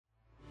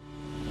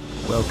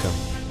Welcome.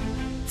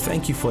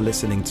 Thank you for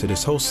listening to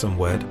this wholesome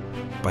word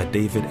by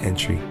David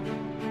Entry.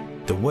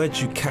 The word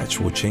you catch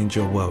will change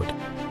your world.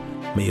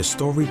 May your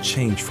story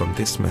change from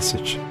this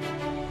message.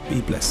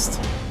 Be blessed.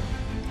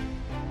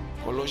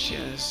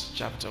 Colossians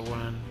chapter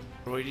 1,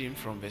 reading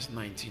from verse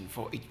 19.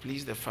 For it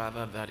pleased the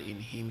Father that in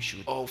him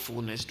should all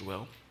fullness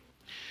dwell,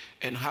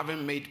 and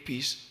having made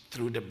peace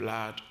through the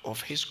blood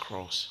of his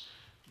cross,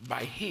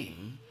 by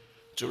him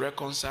to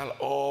reconcile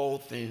all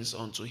things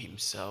unto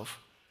himself.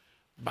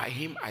 By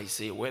him I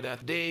say, whether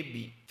they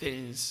be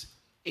things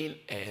in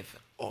earth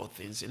or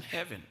things in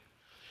heaven.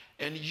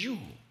 And you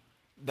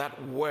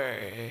that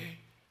were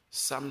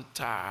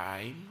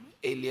sometime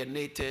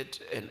alienated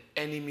and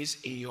enemies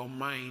in your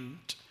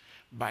mind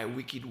by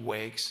wicked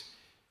works,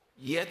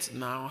 yet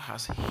now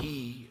has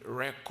he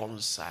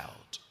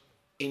reconciled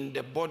in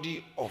the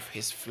body of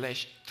his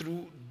flesh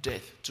through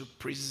death, to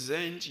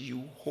present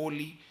you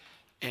holy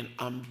and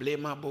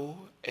unblameable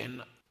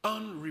and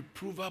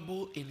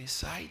unreprovable in his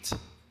sight.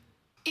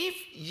 If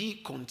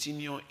ye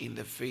continue in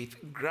the faith,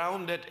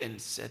 grounded and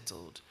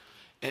settled,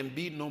 and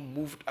be not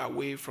moved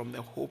away from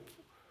the hope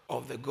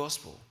of the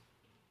gospel,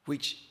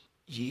 which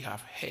ye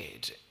have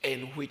heard,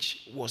 and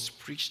which was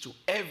preached to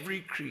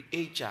every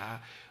creature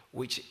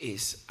which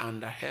is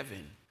under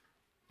heaven,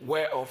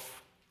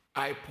 whereof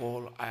I,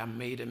 Paul, I am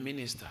made a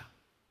minister,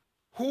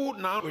 who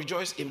now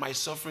rejoice in my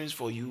sufferings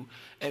for you,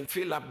 and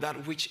fill up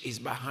that which is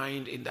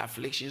behind in the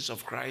afflictions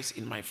of Christ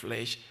in my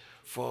flesh,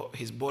 for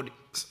his body's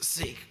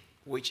sake,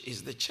 which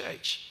is the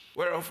church,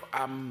 whereof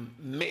I am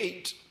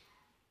made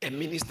a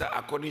minister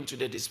according to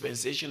the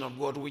dispensation of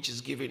God, which is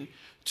given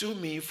to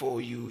me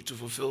for you to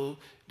fulfill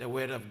the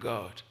word of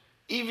God,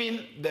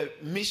 even the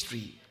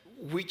mystery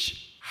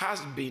which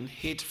has been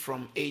hid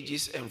from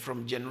ages and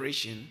from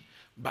generation,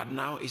 but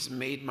now is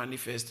made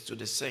manifest to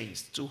the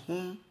saints, to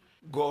whom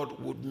God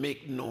would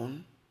make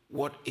known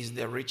what is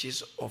the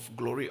riches of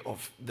glory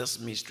of this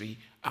mystery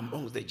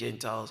amongst the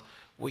Gentiles,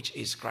 which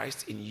is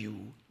Christ in you,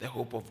 the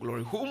hope of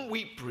glory, whom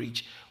we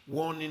preach,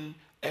 warning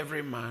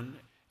every man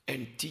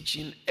and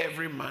teaching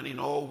every man in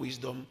all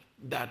wisdom,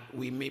 that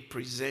we may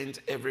present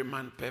every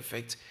man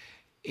perfect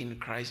in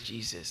Christ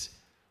Jesus,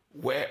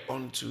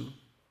 whereunto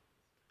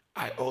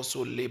I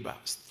also labor,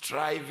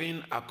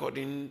 striving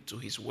according to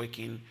his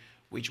working,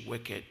 which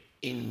worketh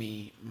in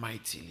me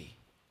mightily.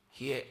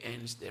 Here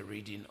ends the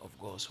reading of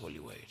God's holy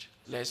word.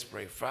 Let's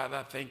pray.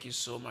 Father, thank you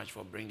so much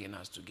for bringing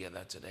us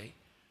together today.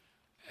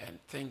 And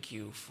thank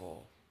you for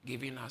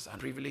giving us a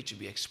privilege to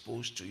be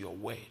exposed to your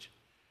word,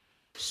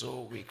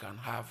 so we can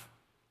have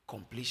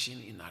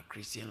completion in our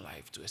Christian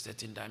life to a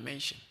certain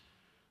dimension.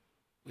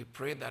 We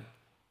pray that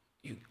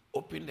you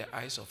open the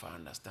eyes of our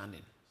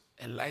understanding,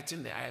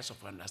 enlighten the eyes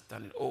of our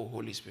understanding. Oh,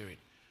 Holy Spirit,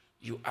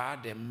 you are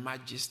the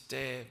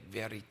Magister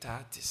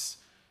Veritatis,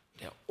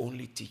 the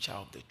only teacher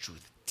of the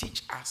truth.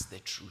 Teach us the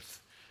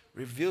truth.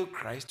 Reveal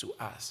Christ to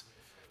us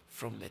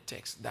from the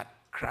text, that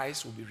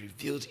Christ will be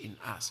revealed in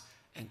us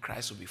and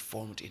Christ will be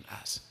formed in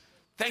us.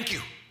 Thank you.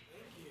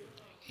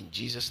 In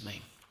Jesus'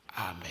 name,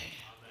 amen.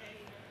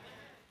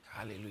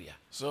 Hallelujah.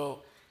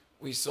 So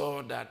we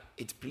saw that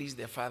it pleased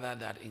the Father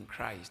that in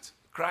Christ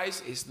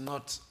is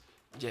not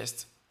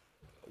just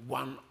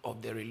one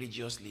of the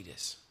religious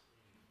leaders.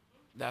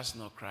 That's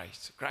not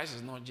Christ. Christ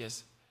is not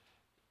just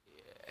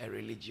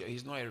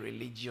he's not a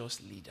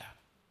religious leader.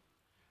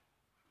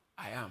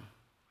 I am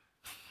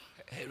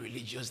a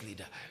religious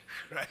leader.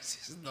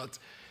 Christ is not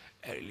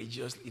a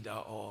religious leader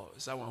or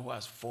someone who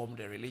has formed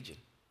a religion.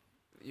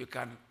 You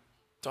can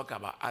talk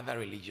about other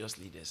religious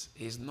leaders.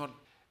 He's not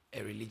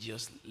a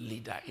religious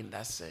leader in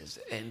that sense.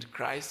 And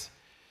Christ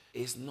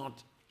is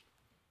not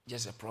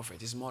just a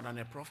prophet. He's more than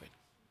a prophet.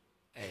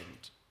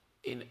 And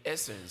in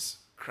essence,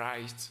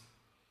 Christ,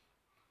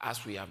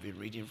 as we have been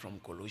reading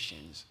from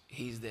Colossians,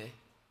 he's the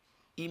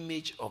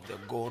image of the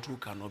God who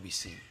cannot be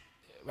seen.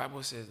 The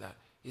Bible says that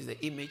he's the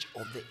image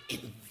of the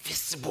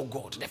invisible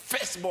God, the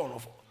firstborn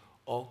of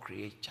all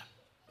creature.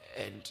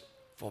 And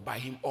for by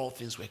him all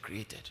things were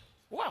created.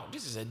 Wow,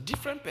 this is a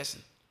different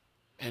person.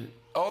 And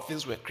all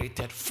things were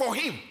created for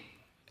him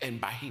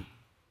and by him.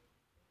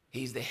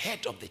 He is the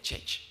head of the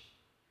church,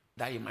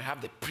 that he might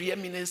have the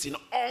preeminence in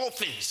all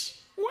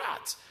things.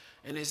 What?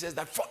 And he says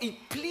that for it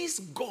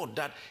pleased God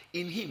that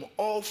in him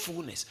all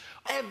fullness,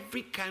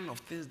 every kind of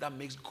things that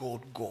makes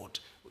God God,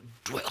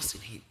 dwells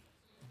in him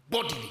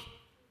bodily.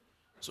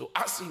 So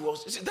as he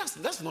was, you see,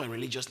 that's not a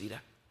religious leader.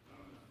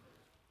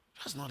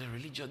 That's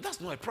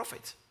not a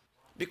prophet.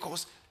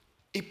 Because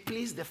it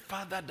pleased the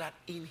Father that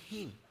in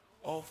him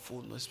all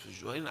fullness was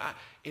joy.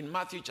 In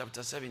Matthew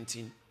chapter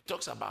 17, it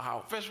talks about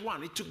how, first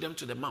one, he took them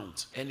to the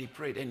mount and he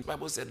prayed. And the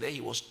Bible said that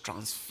he was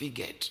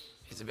transfigured.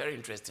 It's very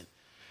interesting.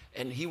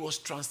 And he was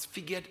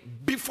transfigured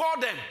before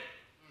them.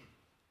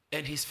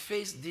 And his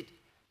face did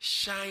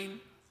shine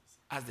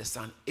as the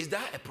sun. Is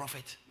that a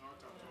prophet?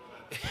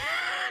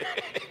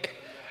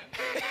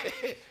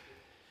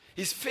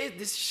 His face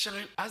did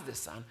shine as the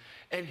sun,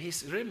 and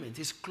his raiment,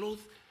 his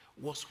clothes,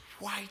 was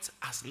white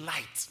as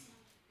light.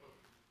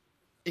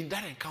 In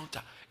that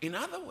encounter, in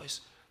other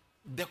words,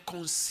 the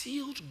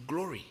concealed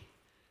glory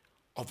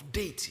of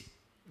deity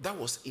that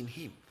was in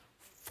him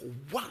for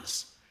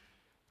once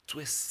to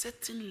a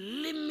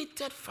certain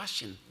limited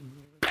fashion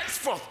burst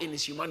forth in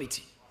his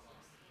humanity.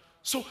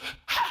 So,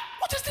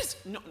 what is this?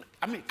 No,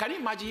 I mean, can you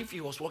imagine if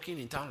he was walking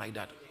in town like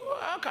that?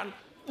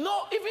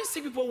 No, even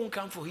sick people won't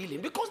come for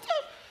healing because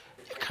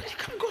you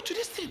can't go to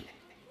this thing.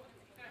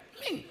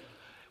 I mean,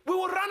 we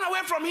will run away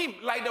from him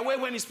like the way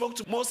when he spoke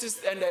to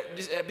Moses and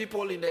the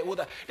people in the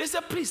water. They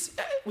said, please,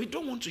 we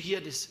don't want to hear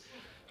this.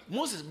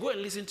 Moses, go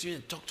and listen to you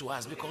and talk to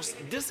us because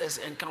this is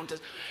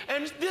encounters.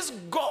 And this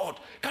God,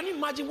 can you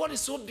imagine what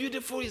is so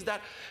beautiful is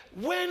that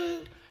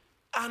when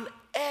an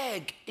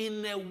egg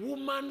in a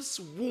woman's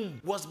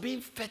womb was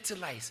being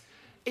fertilized,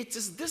 it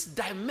is this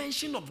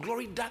dimension of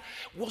glory that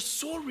was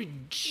so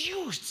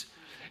reduced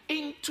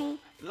into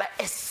like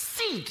a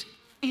seed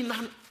in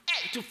an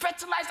egg to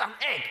fertilize an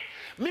egg.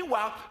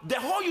 Meanwhile, the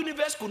whole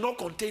universe could not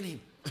contain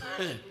him. No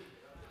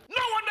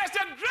wonder I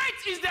said,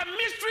 great is the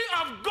mystery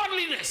of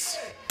godliness.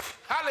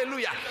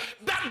 Hallelujah.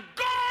 That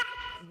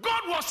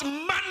God was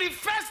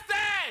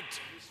manifested.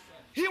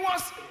 He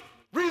was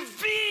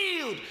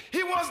revealed.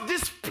 He was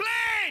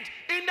displayed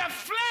in the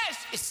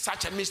flesh. It's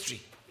such a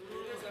mystery.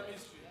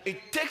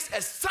 It takes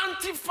a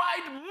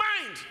sanctified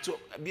mind to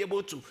be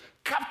able to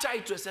capture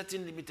it to a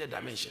certain limited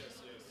dimension.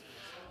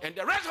 And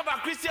the rest of our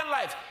Christian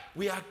life,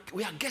 we are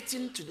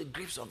getting to the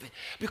grips of it.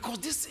 Because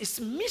this is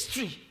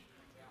mystery.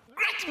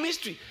 Great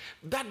mystery.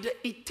 That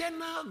the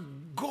eternal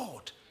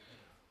God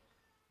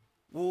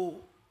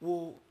will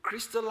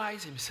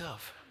crystallize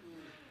himself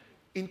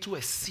into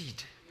a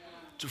seed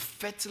to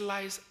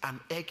fertilize an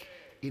egg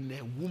in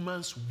a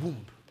woman's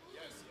womb.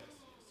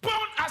 Born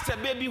as a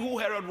baby who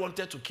Herod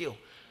wanted to kill.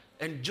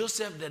 And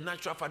Joseph, the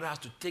natural father, has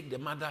to take the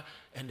mother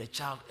and the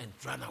child and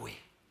run away.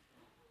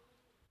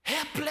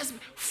 Helpless,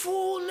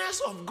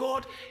 fullness of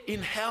God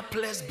in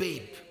helpless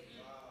babe.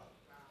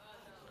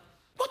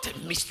 What a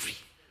mystery.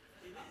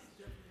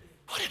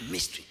 What a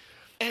mystery.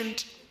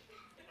 And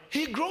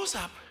he grows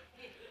up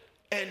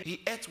and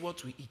he ate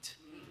what we eat.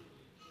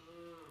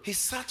 He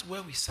sat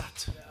where we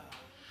sat.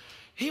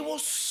 He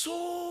was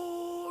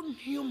so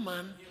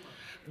human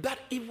that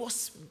it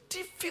was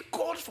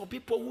difficult for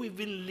people who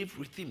even lived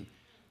with him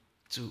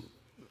to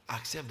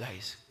accept that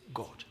he's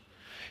God.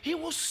 He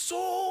was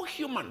so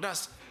human.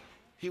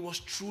 He was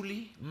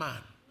truly man,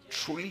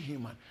 truly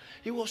human.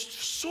 He was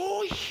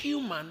so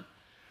human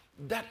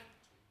that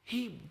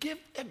he gave,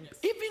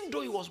 even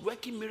though he was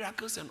working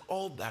miracles and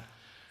all that,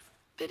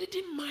 they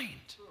didn't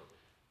mind.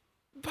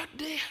 But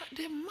they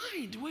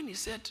mind when he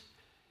said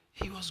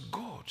he was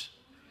God.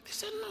 They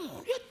said,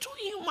 no, you're too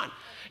human.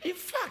 In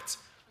fact,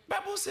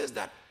 Bible says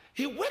that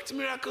he worked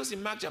miracles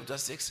in Mark chapter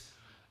 6.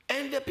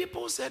 And the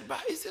people said,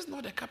 but is this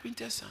not the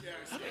carpenter's son?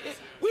 Yes,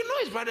 we know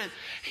his brother.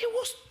 He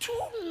was too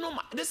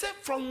normal. They said,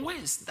 from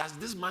whence does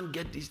this man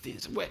get these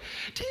things?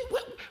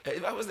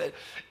 I was like,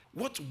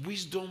 what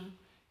wisdom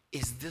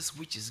is this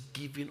which is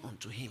given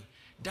unto him?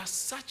 That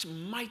such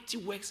mighty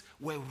works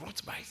were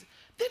wrought by him.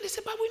 Then they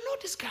said, but we know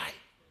this guy.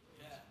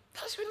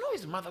 That's we know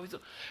his mother.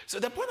 So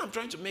the point I'm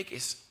trying to make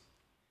is,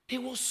 he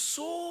was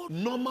so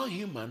normal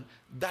human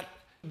that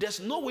there's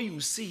no way you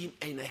see him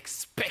and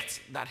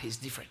expect that he's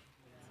different.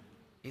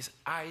 His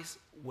eyes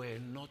were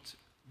not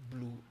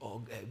blue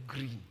or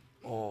green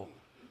or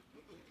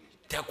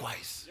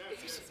turquoise.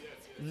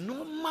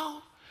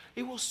 Normal.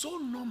 It was so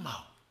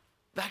normal,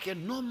 like a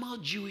normal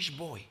Jewish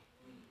boy.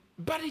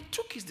 But he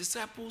took his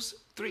disciples,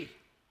 3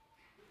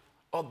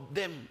 of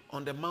them,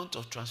 on the Mount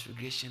of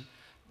Transfiguration.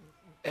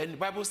 And the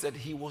Bible said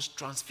he was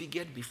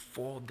transfigured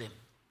before them.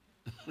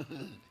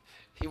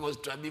 He was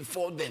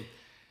before them.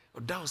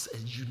 That was a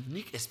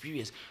unique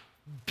experience.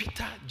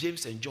 Peter,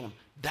 James, and John,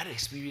 that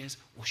experience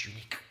was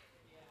unique.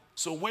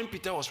 So when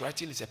Peter was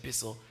writing his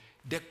epistle,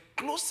 the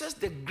closest,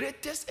 the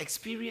greatest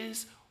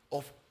experience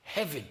of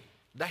heaven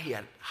that he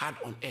had had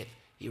on earth,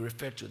 he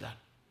referred to that.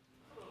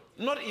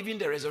 Not even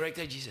the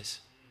resurrected Jesus.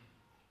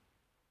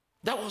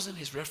 That wasn't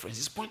his reference.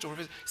 His point of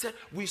reference. He said,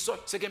 we saw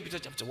 2 Peter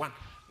chapter 1,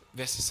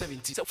 verse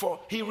 17. So,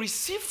 for he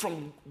received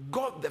from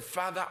God the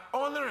Father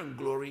honor and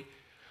glory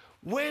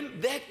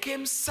when there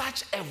came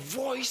such a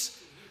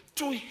voice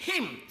to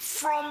him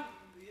from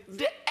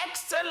the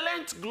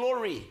excellent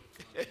glory.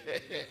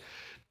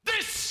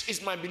 This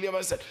is my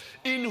beloved son,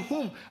 in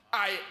whom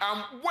I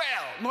am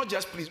well, not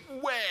just pleased,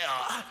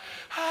 well.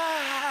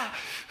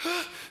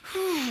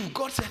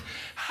 God said,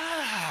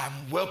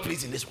 I'm well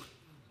pleased in this one.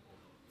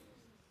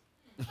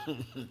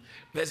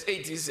 Verse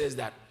 18 says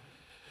that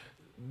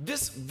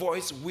this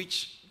voice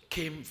which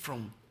came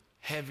from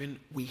heaven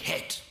we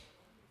heard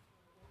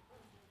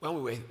when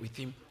we were with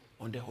him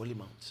on the Holy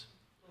Mount.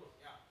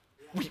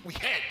 We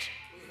heard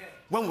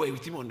when we were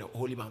with him on the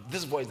Holy Mount,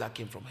 this voice that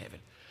came from heaven.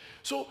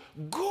 So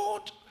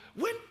God,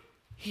 when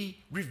he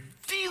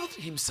revealed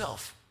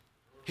himself,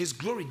 his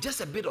glory,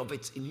 just a bit of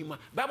it in human,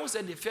 Bible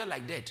said they felt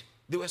like dead.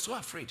 They were so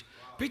afraid.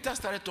 Peter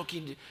started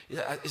talking.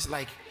 It's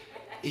like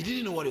he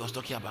didn't know what he was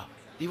talking about.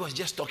 He was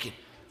just talking.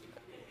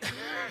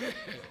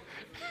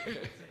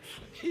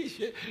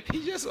 he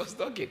just was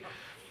talking.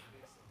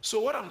 So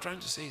what I'm trying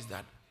to say is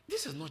that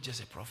this is not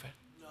just a prophet.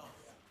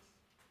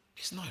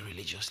 He's not a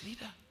religious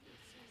leader.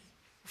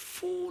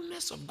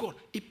 Fullness of God.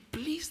 It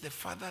pleased the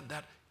Father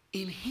that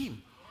in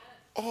him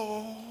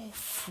all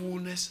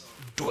fullness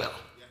dwell.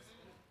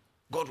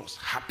 God was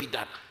happy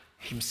that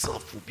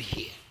himself would be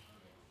here.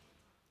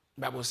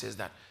 The Bible says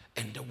that,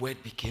 and the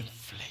word became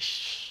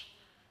flesh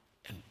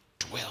and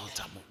dwelt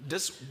among.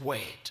 This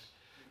word,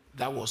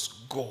 that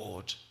was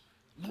God,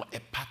 not a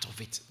part of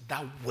it.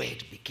 That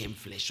word became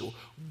flesh. So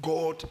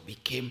God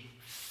became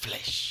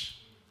flesh.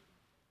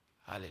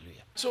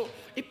 Hallelujah. So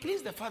it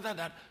pleased the Father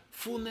that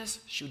fullness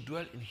should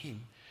dwell in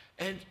him,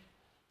 and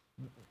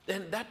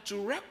that to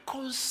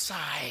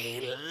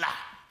reconcile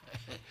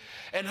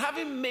and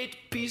having made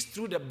peace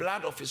through the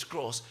blood of his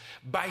cross,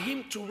 by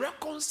him to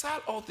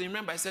reconcile all things.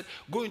 Remember, I said,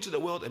 go into the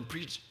world and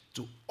preach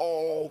to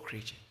all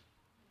creatures.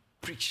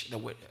 Preach the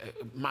word.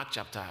 Mark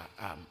chapter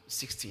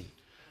 16,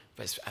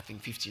 verse I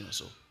think 15 or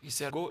so. He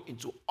said, go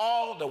into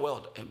all the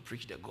world and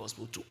preach the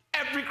gospel to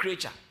every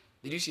creature.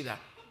 Did you see that?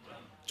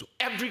 To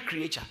every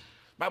creature.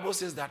 Bible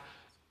says that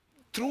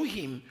through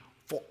him,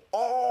 for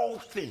all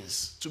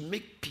things to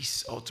make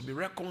peace or to be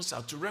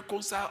reconciled, to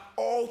reconcile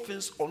all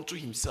things unto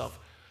himself.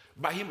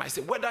 By him I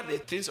say, whether the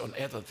things on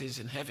earth or things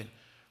in heaven.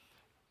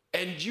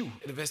 And you,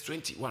 in verse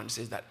 21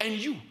 says that, and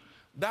you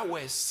that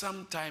were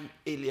sometime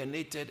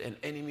alienated and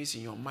enemies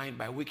in your mind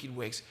by wicked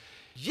works,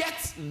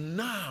 yet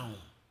now,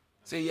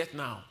 say yet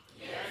now.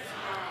 Yes,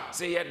 now.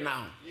 Say yet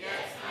now. Yes,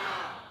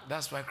 now.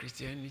 That's why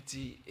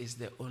Christianity is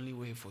the only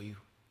way for you.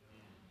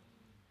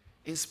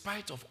 In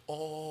spite of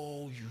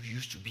all you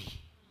used to be,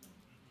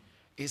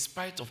 in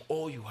spite of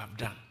all you have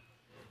done,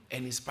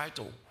 and in spite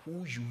of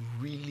who you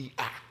really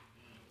are,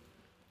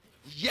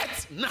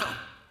 yet now,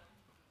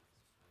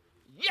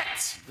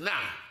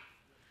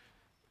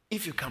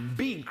 if you can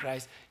be in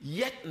Christ,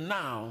 yet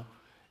now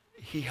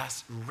he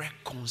has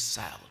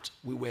reconciled.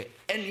 We were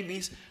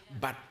enemies,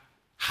 but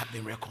have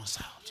been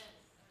reconciled.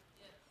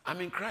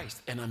 I'm in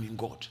Christ and I'm in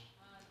God,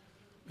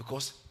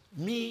 because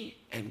me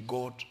and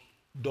God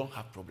don't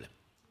have problem.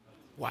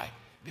 Why?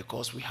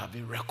 Because we have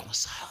been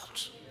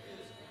reconciled.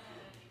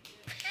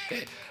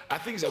 I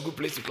think it's a good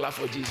place to clap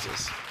for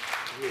Jesus.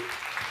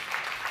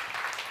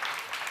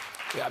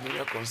 We have been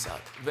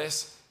reconciled.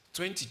 Verse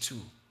 22.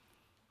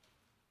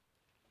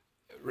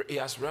 He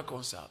has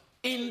reconciled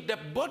in the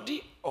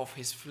body of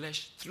his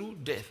flesh through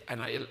death.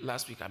 And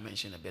last week I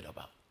mentioned a bit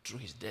about through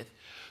his death.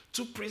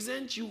 To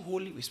present you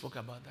holy, we spoke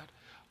about that,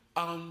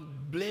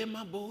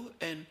 unblameable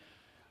and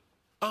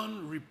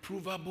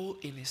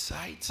unreprovable in his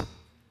sight.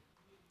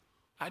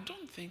 I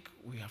don't think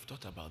we have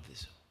thought about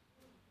this.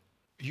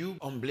 You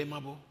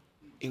unblameable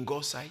in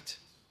God's sight,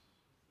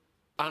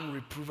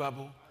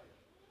 unreprovable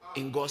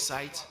in God's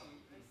sight.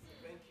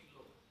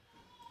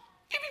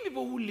 Even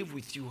people who live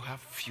with you have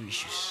few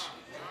issues.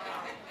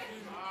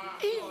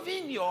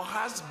 Even your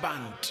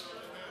husband,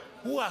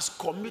 who has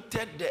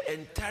committed the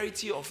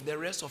entirety of the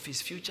rest of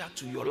his future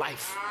to your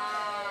life.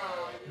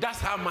 That's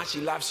how much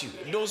he loves you.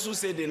 Those who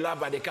say they love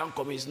but they can't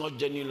commit, it's not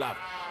genuine love.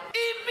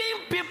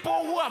 Even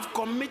people who have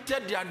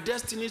committed their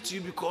destiny to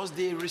you because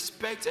they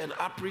respect and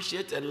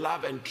appreciate and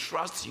love and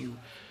trust you,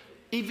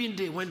 even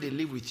they, when they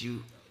live with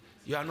you,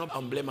 you are not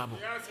unblameable.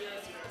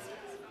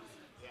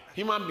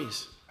 Human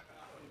beings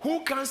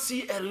who can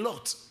see a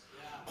lot,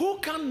 who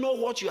can know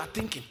what you are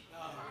thinking.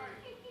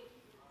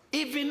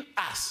 Even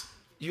us,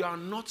 you are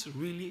not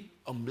really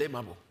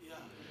unblameable.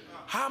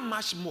 How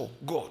much more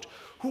God,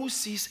 who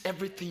sees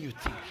everything you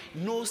think,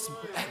 knows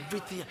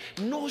everything,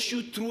 knows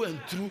you through and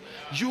through,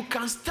 you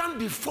can stand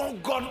before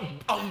God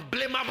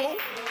unblameable?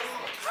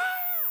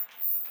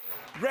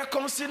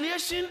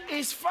 Reconciliation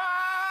is far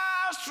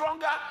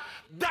stronger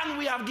than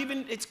we have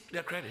given it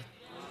the credit.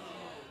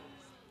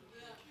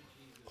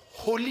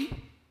 Holy?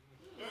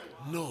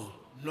 No,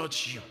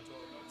 not you.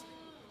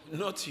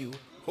 Not you.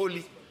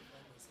 Holy?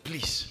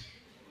 Please.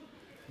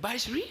 But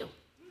it's real.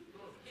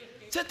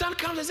 Satan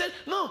comes and says,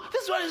 no,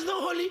 this one is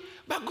not holy.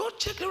 But God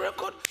check the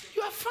record.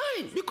 You are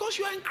fine because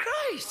you are in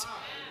Christ.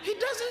 He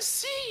doesn't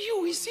see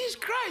you. He sees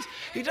Christ.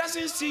 He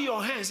doesn't see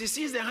your hands. He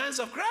sees the hands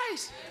of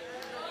Christ.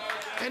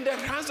 And the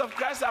hands of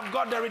Christ have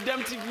got the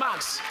redemptive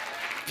marks.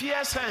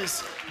 Pierced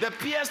hands. The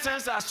pierced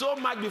hands are so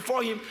marked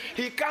before him,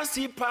 he can't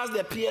see past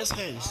the pierced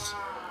hands.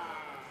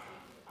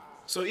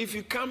 So if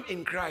you come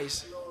in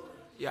Christ,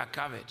 you are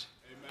covered.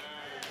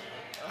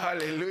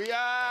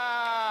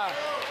 Hallelujah.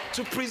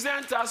 To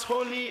present us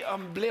holy,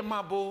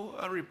 unblameable,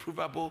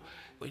 unreprovable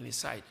in his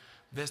sight.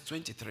 Verse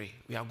 23.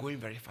 We are going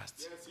very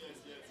fast.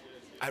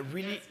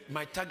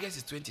 My target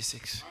is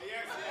 26.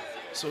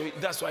 So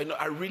that's why I know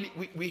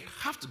we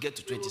have to get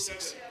to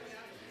 26.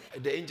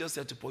 The angel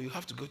said to Paul, you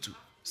have to go to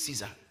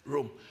Caesar,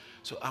 Rome.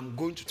 So I'm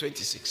going to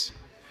 26.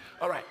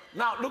 All right.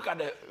 Now look at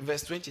the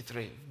verse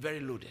 23. Very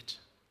loaded.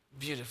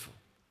 Beautiful.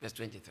 Verse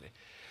 23.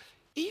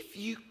 If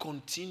you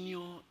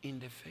continue in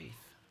the faith.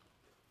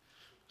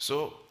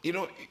 So,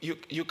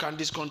 you can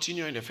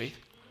discontinue in the faith.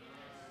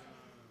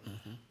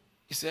 Mm-hmm.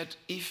 He said,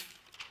 if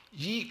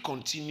ye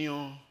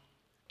continue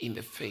in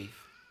the faith,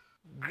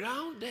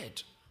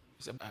 grounded.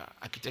 It's an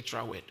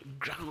architectural word.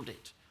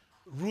 Grounded.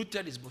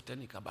 Rooted is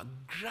botanical, but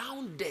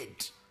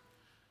grounded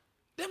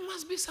There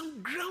must be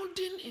some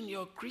grounding in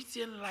your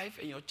Christian life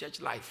and your church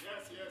life.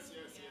 Yes.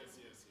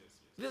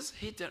 This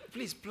hit,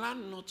 please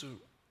plan not to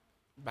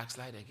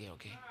backslide again,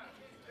 okay?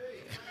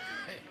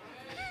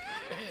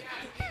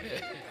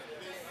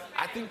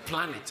 I think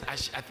plan it. I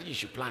think you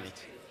should plan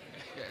it.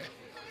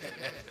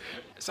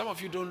 Some of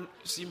you don't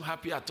seem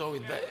happy at all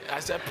with that.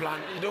 I said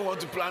plan. You don't want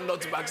to plan not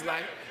to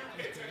backslide.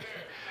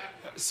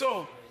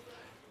 So,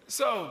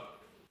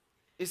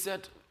 he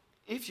said,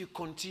 if you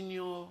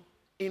continue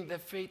in the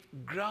faith,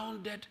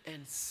 grounded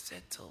and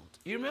settled.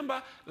 You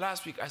remember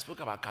last week I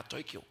spoke about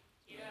katoikio.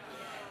 Yeah.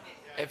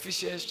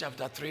 Ephesians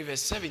chapter 3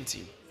 verse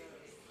 17.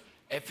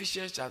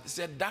 Ephesians chapter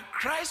said that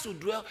Christ will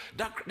dwell.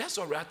 That's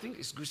all right. I think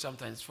it's good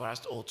sometimes for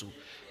us all to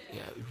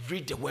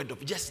read the word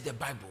of just the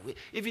Bible.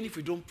 Even if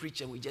we don't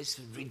preach and we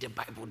just read the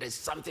Bible, there's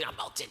something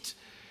about it.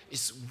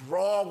 It's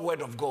raw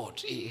word of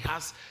God. It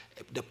has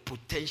the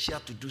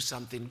potential to do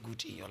something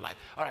good in your life.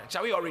 All right,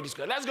 shall we all read this?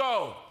 Let's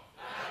go.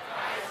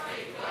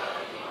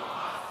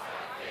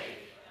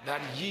 That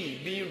ye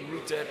being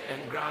rooted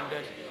and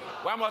grounded.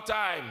 One more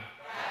time.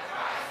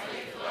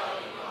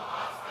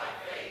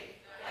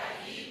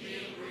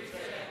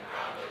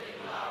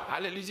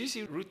 Hallelujah. You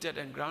see, rooted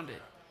and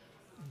grounded.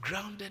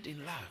 Grounded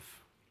in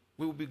love.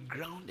 We will be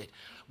grounded.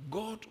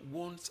 God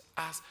wants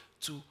us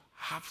to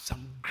have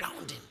some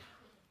grounding.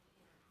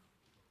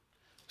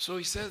 So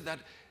he says that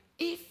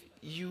if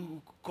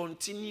you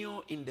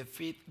continue in the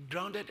faith,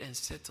 grounded and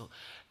settled,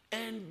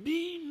 and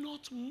be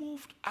not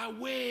moved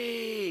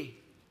away.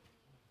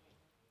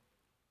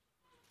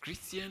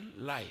 Christian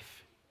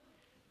life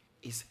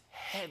is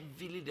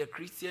the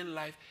Christian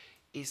life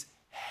is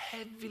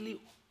heavily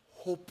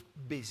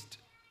hope-based,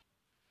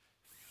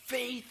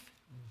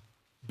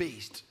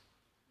 faith-based,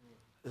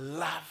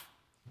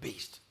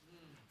 love-based.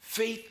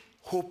 Faith,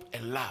 hope,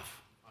 and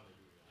love.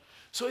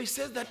 So he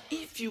says that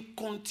if you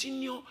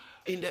continue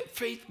in the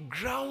faith,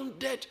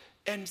 grounded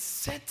and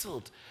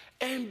settled,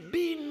 and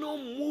be not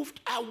moved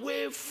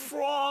away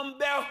from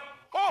the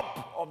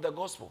hope of the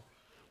gospel.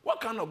 What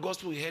kind of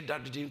gospel we heard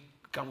that didn't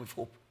come with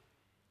hope?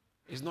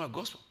 It's not a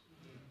gospel.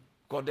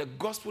 Because the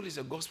gospel is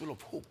a gospel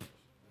of hope.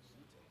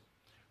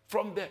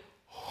 From the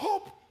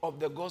hope of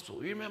the gospel,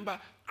 remember,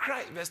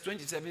 Christ, verse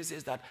 27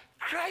 says that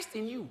Christ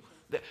in you,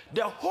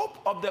 the hope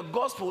of the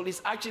gospel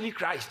is actually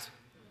Christ.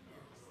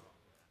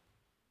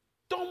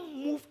 Don't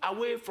move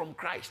away from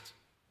Christ.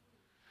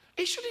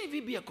 It shouldn't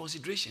even be a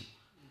consideration.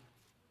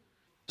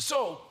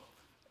 So,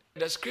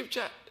 the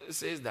scripture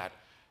says that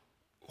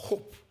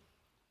hope,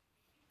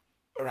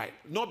 right,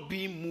 not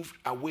being moved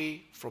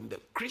away from the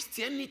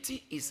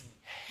Christianity is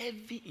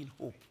heavy in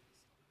hope.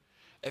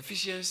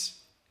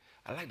 Ephesians,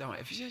 I like that one.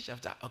 Ephesians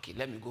chapter, okay,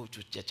 let me go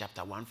to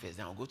chapter 1 first,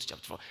 then I'll go to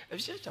chapter 4.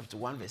 Ephesians chapter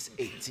 1 verse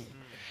 18.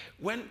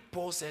 When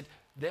Paul said,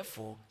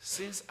 therefore,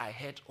 since I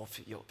heard of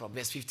your, from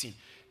verse 15,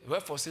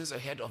 wherefore, since I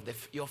heard of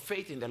your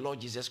faith in the Lord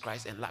Jesus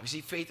Christ and love. You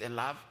see, faith and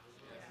love?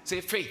 Yeah.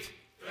 Say faith.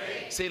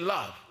 Faith. Say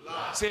love.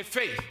 Love. Say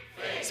faith.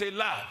 Faith. Say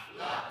love.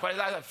 For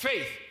example,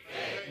 faith.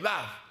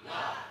 Love.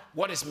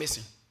 What is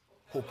missing?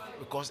 Hope.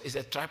 Because it's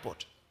a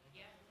tripod.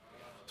 Yeah.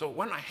 So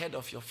when I heard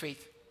of your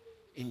faith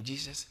in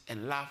Jesus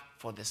and love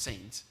for the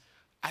saints,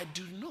 I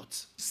do not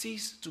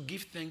cease to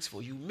give thanks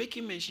for you,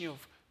 making mention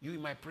of you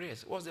in my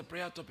prayers. What's the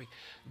prayer topic?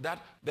 That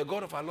the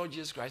God of our Lord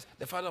Jesus Christ,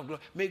 the Father of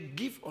glory, may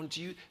give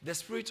unto you the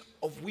spirit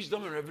of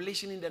wisdom and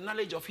revelation in the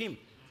knowledge of him.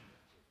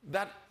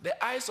 That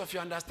the eyes of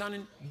your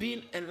understanding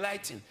being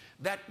enlightened,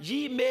 that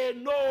ye may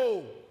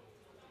know.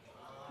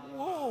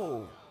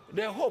 Whoa.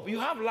 The hope. You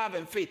have love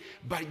and faith,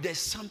 but there's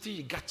something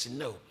you got to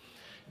know.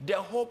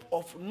 The hope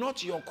of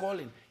not your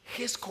calling,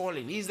 his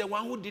calling. He's the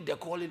one who did the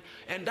calling,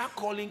 and that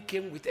calling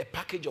came with a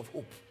package of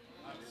hope.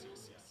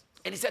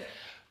 And he said,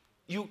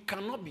 you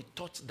cannot be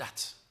taught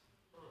that.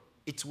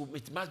 It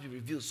must be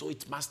revealed. So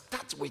it must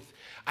start with,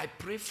 I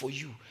pray for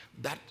you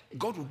that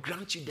God will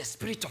grant you the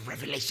spirit of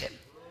revelation.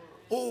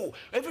 Oh,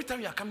 every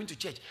time you are coming to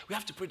church, we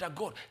have to pray that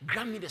God,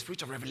 grant me the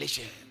spirit of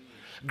revelation.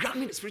 Grant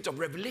me the spirit of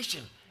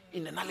revelation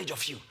in the knowledge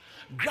of you.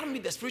 Grant me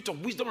the spirit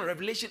of wisdom and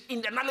revelation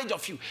in the knowledge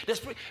of you. The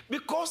spirit,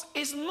 because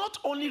it's not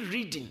only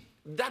reading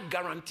that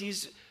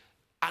guarantees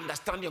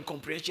understanding and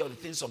comprehension of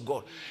the things of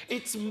God.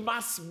 It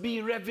must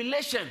be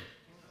revelation.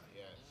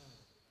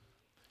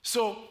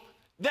 So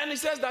then it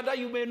says that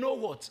you may know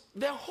what?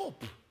 The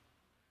hope.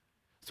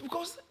 It's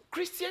because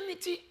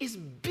Christianity is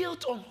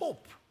built on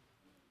hope.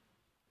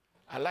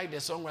 I like the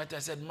songwriter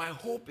said, my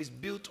hope is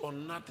built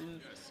on nothing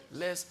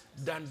less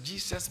than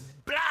Jesus'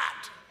 blood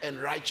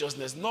and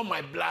righteousness. Not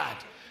my blood,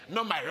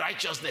 not my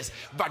righteousness,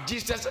 but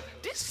Jesus.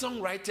 These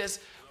songwriters,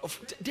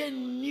 they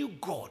knew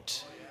God.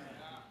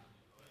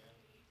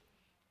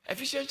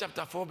 Ephesians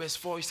chapter 4 verse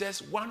 4, it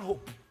says one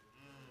hope.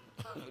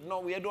 No,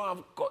 we don't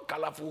have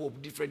colorful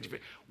hope, different.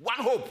 One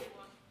hope,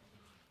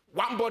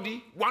 one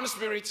body, one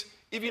spirit,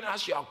 even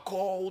as you are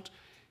called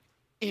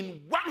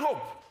in one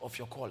hope of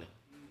your calling.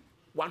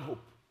 One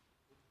hope.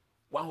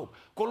 One hope.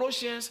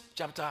 Colossians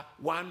chapter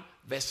 1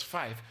 verse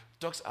 5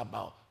 talks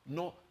about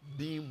not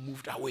being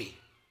moved away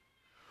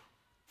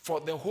for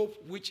the hope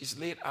which is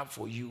laid up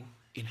for you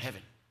in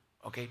heaven.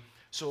 Okay?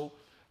 So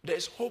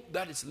there's hope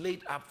that is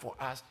laid up for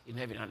us in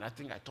heaven. And I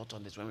think I taught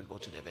on this when we go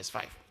to the verse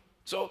 5.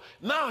 So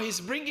now he's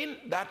bringing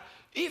that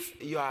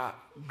if you are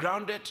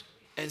grounded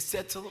and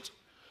settled,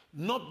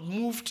 not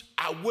moved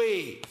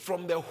away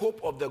from the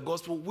hope of the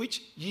gospel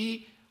which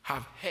ye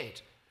have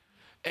heard,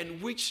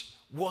 and which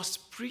was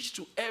preached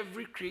to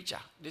every creature.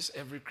 This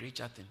every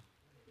creature thing.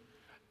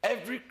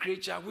 Every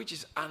creature which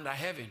is under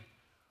heaven.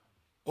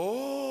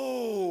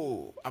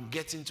 Oh, I'm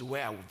getting to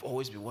where I've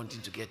always been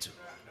wanting to get to.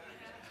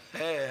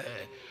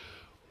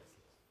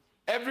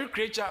 Every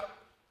creature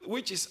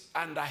which is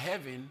under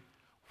heaven,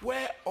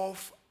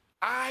 whereof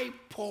I,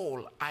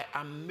 Paul, I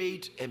am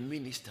made a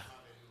minister.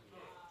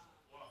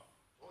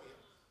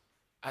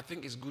 I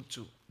think it's good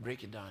to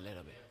break it down a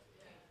little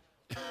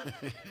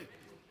bit.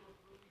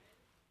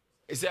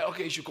 He said,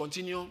 okay, you should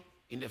continue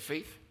in the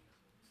faith,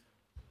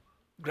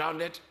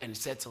 grounded and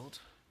settled,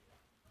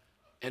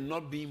 and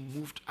not being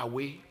moved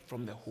away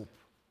from the hope.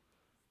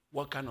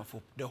 What kind of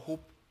hope? The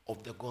hope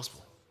of the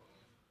gospel.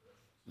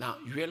 Now,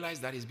 you realize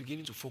that he's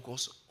beginning to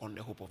focus on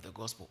the hope of the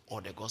gospel,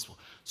 or the gospel.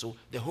 So,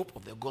 the hope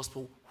of the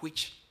gospel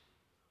which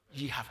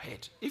ye have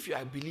heard. If you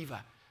are a believer,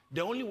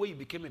 the only way you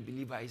became a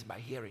believer is by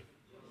hearing.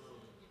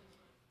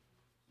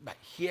 By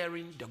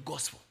hearing the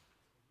gospel.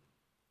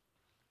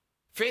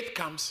 Faith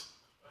comes.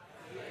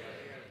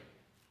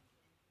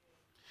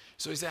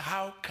 So he said,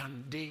 how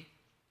can they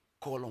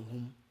call on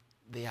whom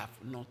they have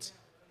not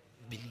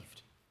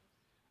believed?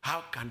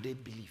 How can they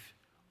believe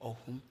on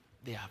whom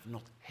they have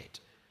not heard?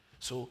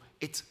 So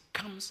it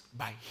comes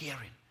by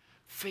hearing.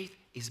 Faith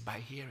is by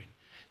hearing.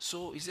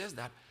 So he says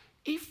that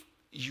if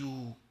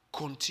you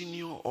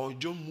continue or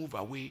don't move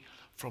away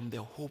from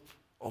the hope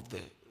of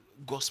the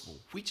gospel,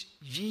 which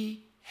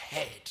ye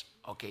heard,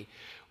 okay,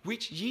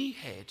 which ye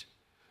heard,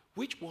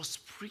 which was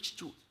preached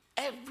to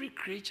every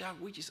creature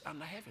which is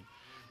under heaven.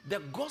 The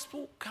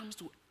gospel comes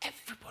to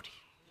everybody.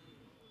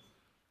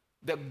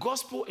 The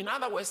gospel, in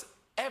other words,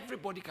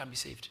 everybody can be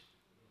saved.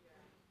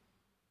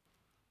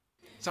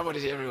 Somebody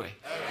say everywhere.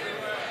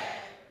 Everywhere.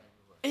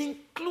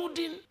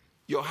 Including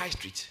your high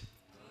street.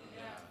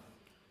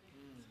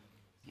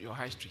 Your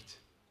high street.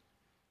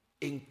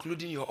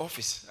 Including your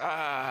office.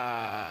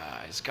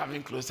 It's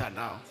coming closer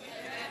now.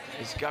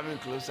 It's coming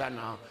closer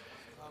now.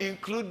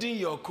 Including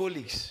your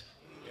colleagues.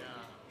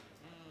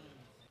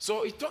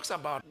 So it talks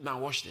about, now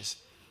watch this.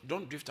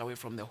 Don't drift away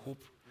from the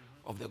hope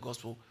of the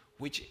gospel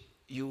which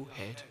you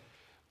heard,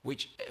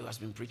 which has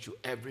been preached to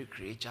every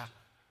creature.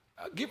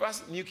 Give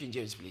us New King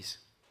James, please.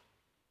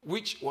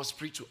 Which was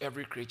preached to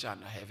every creature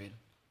under heaven.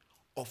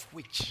 Of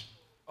which?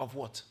 Of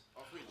what?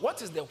 Of which?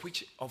 What is the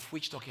which of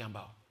which talking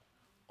about?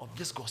 Of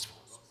this gospel.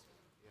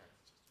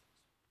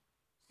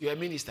 You're a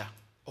minister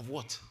of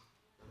what?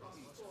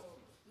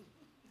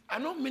 I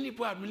know many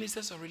people are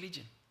ministers of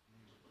religion.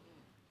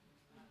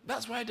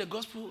 That's why the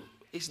gospel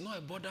is not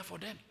a border for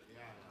them.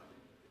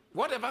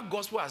 Whatever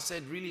gospel has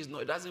said really is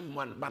not, it doesn't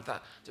matter.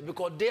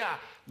 Because they are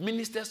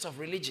ministers of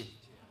religion.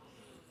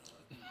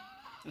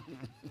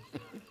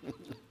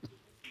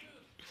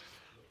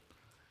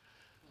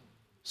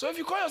 So if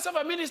you call yourself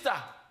a minister,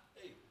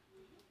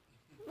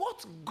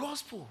 what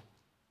gospel?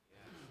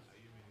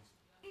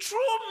 True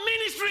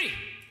ministry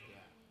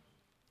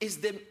is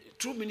the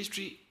true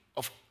ministry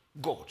of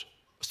God.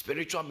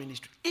 Spiritual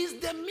ministry is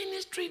the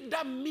ministry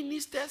that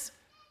ministers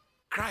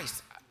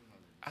Christ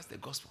as the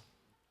gospel.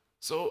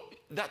 So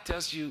that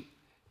tells you,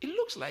 it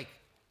looks like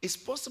it's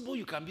possible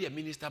you can be a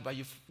minister, but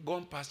you've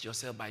gone past your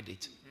sell-by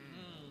date.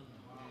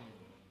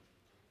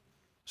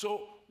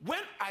 So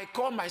when I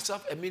call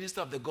myself a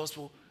minister of the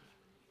gospel,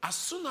 as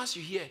soon as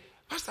you hear,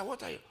 Pastor,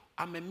 what are you?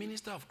 I'm a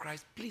minister of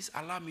Christ. Please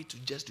allow me to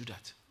just do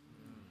that.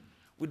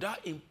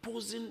 Without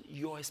imposing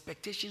your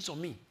expectations on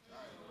me.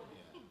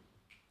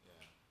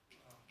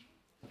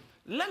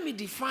 Let me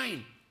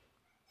define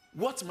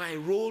what my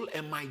role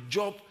and my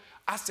job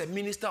as a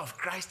minister of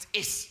Christ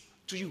is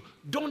to you.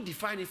 Don't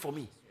define it for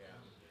me.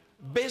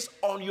 Based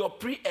on your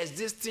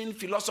pre-existing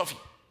philosophy.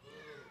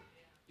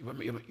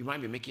 You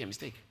might be making a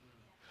mistake.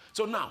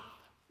 So now,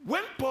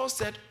 when Paul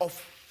said, of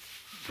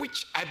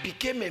which I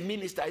became a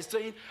minister, he's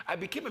saying, I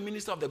became a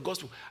minister of the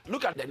gospel.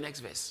 Look at the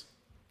next verse.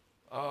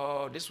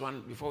 Oh, this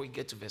one, before we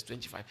get to verse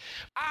 25.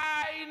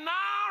 I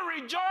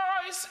now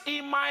rejoice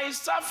in my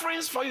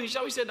sufferings for you.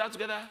 Shall we say that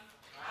together?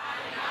 I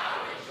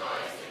now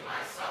rejoice in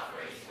my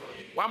sufferings for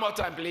you. One more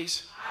time,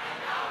 please. I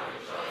now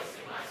rejoice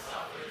in my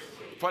sufferings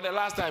for you. For the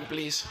last time,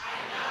 please. I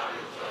now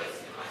rejoice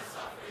in my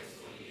sufferings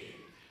for you.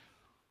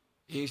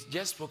 He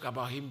just spoke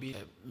about him being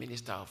a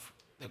minister of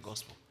the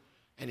gospel.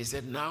 And he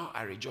said, now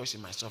I rejoice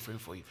in my suffering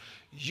for you.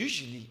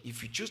 Usually,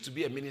 if you choose to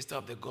be a minister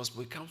of the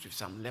gospel, it comes with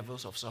some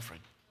levels of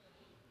suffering.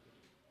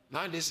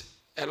 Nowadays,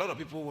 a lot of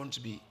people want to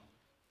be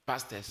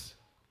pastors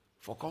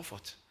for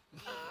comfort.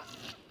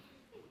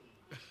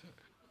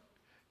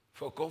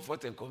 For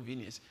comfort and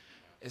convenience,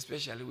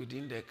 especially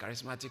within the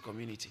charismatic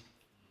community.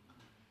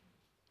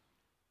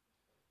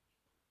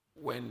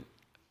 When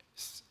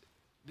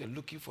they're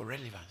looking for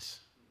relevance.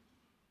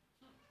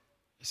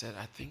 He said,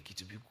 I think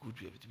it would be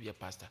good to be a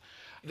pastor.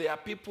 There are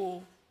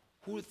people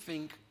who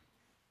think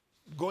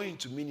going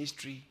to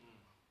ministry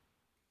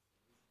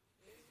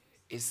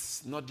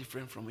is not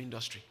different from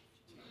industry.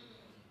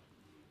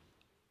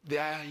 They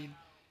are in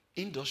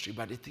industry,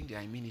 but they think they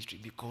are in ministry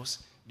because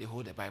they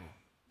hold the Bible.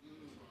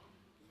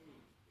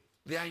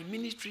 They are in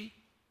ministry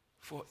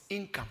for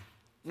income,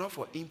 not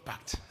for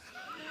impact.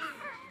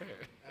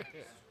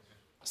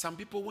 Some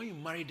people, when you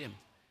marry them,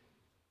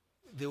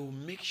 they will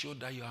make sure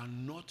that you are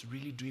not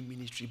really doing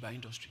ministry by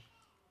industry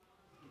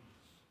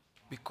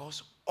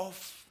because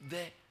of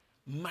the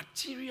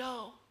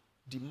material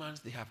demands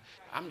they have.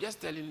 I'm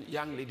just telling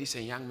young ladies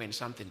and young men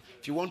something.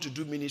 If you want to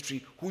do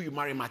ministry, who you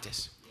marry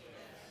matters.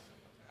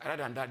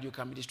 Rather than that, you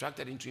can be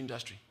distracted into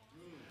industry.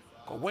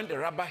 Because when the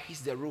rubber hits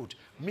the road,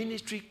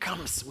 ministry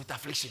comes with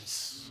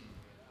afflictions.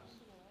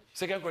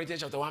 2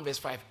 Corinthians chapter 1 verse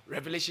 5,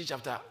 Revelation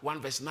chapter 1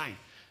 verse 9,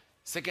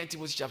 2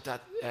 Timothy chapter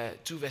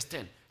 2 verse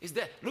 10. It's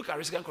there. Look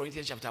at 2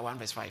 Corinthians chapter 1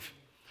 verse 5.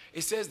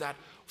 It says that,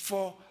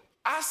 for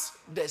as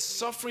the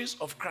sufferings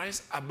of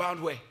Christ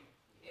abound where?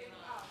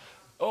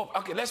 Oh,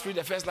 okay, let's read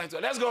the first line.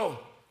 Let's go.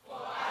 For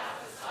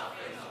as the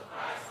sufferings of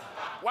Christ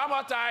abound. One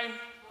more time.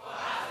 For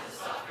as the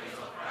sufferings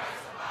of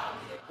Christ abound.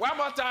 One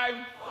more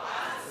time. For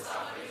as the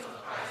sufferings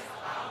of Christ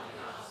abound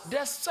in us.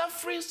 The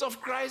sufferings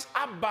of Christ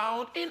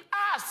abound in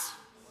us.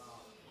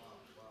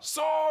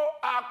 So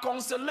our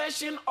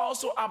consolation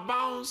also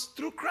abounds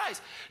through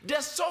Christ. The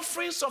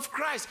sufferings of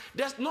Christ,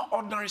 there's no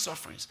ordinary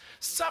sufferings.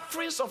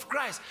 Sufferings of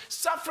Christ,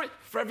 suffering.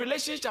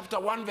 Revelation chapter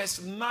 1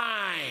 verse 9.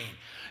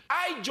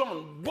 I,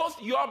 John,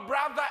 both your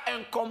brother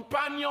and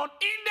companion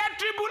in the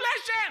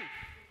tribulation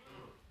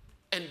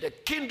and the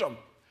kingdom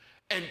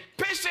and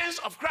patience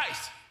of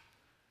Christ.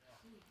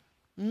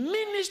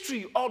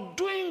 Ministry or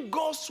doing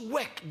God's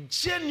work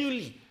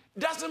genuinely,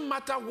 doesn't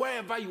matter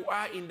wherever you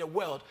are in the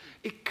world,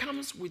 it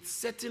comes with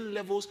certain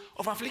levels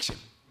of affliction.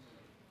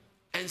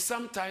 And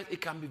sometimes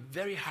it can be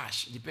very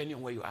harsh depending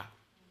on where you are.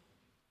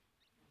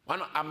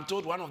 I'm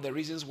told one of the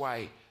reasons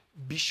why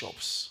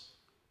bishops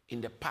in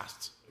the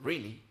past,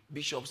 really,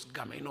 bishops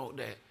come,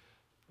 the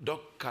dog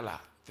color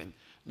thing.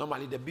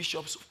 Normally the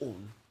bishops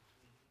own,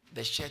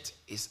 the shirt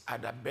is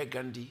either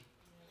burgundy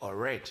or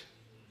red,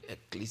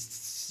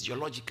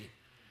 ecclesiologically.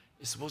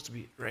 It's supposed to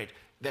be red.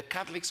 The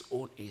Catholics'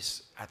 own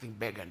is, I think,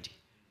 burgundy.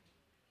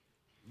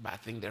 But I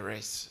think the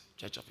rest,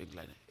 Church of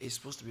England, is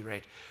supposed to be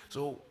red.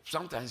 So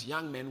sometimes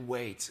young men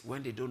wear it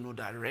when they don't know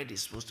that red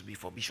is supposed to be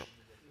for bishop.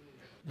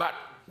 But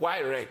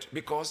why red?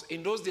 Because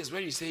in those days,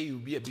 when you say you'll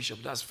be a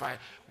bishop, that's fine.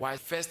 Why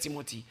 1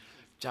 Timothy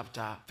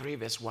chapter 3,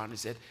 verse 1, it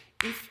said,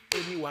 if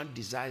anyone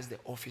desires the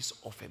office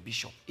of a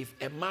bishop, if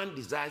a man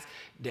desires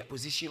the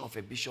position of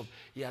a bishop,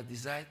 he has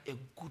desired a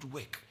good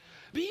work.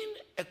 Being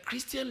a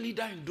Christian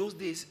leader in those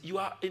days, you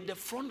are in the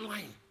front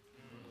line.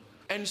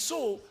 And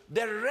so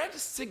the red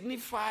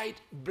signified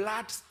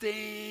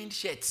blood-stained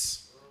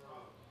shirts.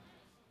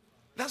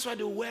 That's why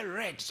they wear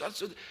red. So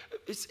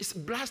it's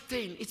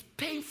blood-stained. It's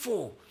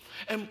painful.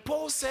 And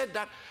Paul said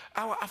that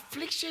our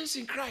afflictions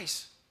in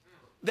Christ,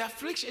 the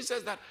affliction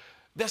says that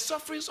the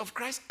sufferings of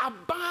Christ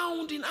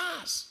abound in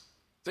us.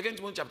 2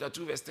 Timothy chapter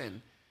 2 verse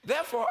 10.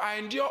 Therefore I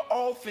endure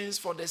all things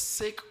for the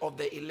sake of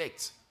the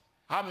elect.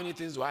 How many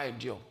things do I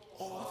endure?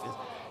 All things.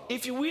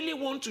 If you really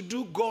want to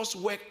do God's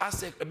work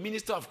as a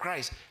minister of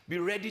Christ, be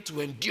ready to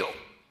endure.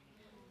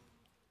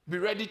 Be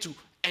ready to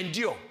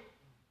endure.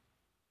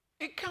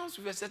 It comes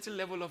with a certain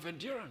level of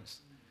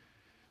endurance.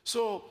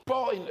 So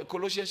Paul in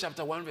Colossians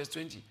chapter 1 verse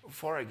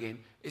 24 again,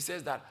 it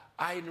says that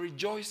I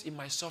rejoice in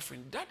my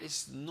suffering. That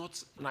is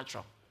not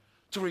natural.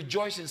 To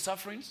rejoice in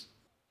sufferings.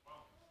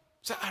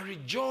 So I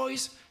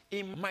rejoice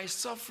in my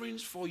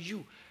sufferings for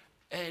you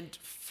and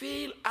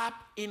fill up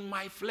in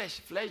my flesh.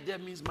 Flesh there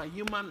means my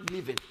human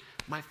living,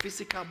 my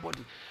physical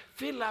body.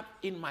 Fill up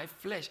in my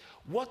flesh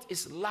what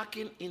is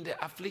lacking in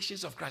the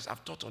afflictions of Christ.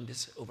 I've taught on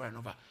this over and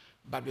over.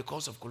 But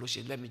because of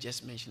Colossians, let me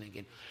just mention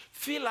again.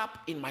 Fill up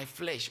in my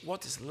flesh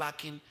what is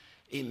lacking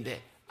in the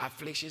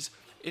afflictions.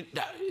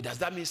 Does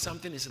that mean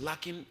something is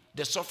lacking?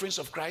 The sufferings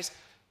of Christ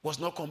was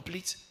not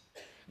complete.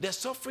 The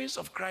sufferings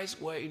of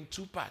Christ were in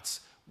two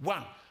parts.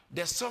 One,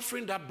 the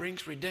suffering that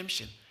brings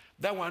redemption.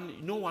 That one,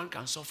 no one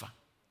can suffer.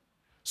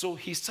 So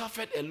he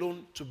suffered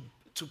alone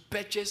to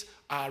purchase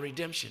our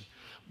redemption.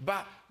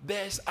 But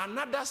there's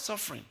another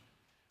suffering.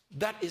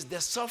 That is the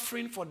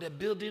suffering for the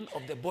building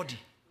of the body.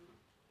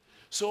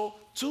 So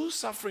two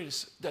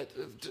sufferings,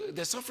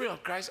 the suffering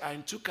of Christ are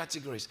in two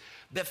categories.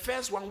 The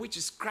first one, which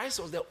is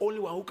Christ was the only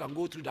one who can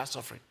go through that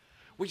suffering,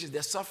 which is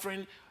the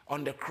suffering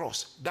on the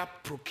cross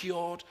that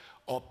procured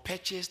or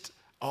purchased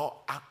or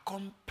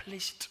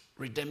accomplished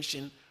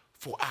redemption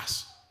for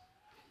us.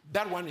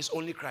 That one is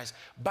only Christ.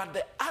 But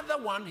the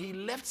other one, he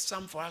left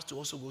some for us to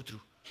also go through.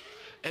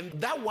 And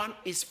that one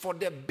is for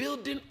the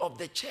building of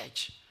the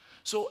church.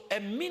 So a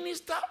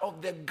minister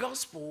of the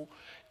gospel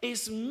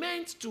is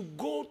meant to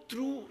go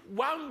through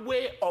one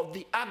way or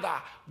the other,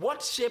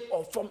 what shape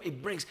or form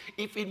it brings.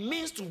 If it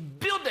means to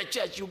build the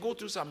church, you go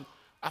through some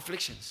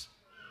afflictions.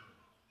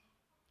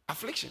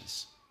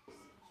 Afflictions.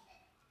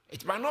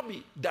 It might not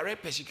be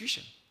direct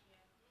persecution.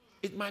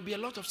 It might be a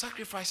lot of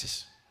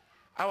sacrifices.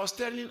 I was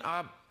telling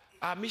our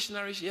our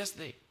missionaries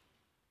yesterday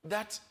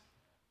that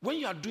when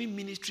you are doing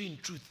ministry in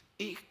truth,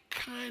 it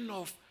kind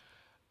of,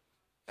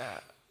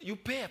 you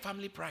pay a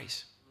family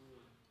price.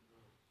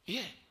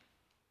 Yeah.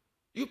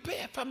 You pay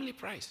a family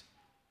price.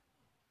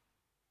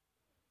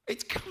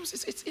 It comes,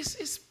 it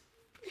is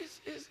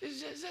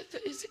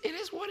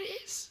what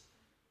it is.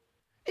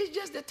 It's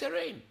just the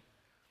terrain.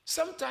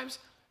 Sometimes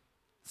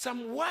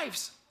some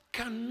wives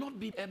cannot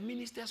be a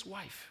minister's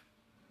wife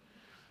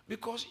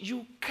because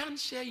you can't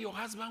share your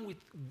husband with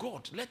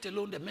God, let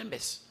alone the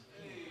members.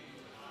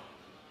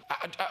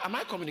 Am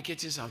I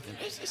communicating something?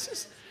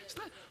 It's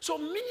not. So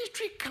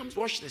ministry comes,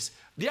 watch this.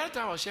 The other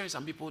time I was sharing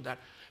some people that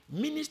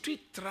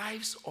ministry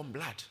thrives on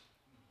blood.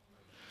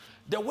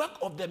 The work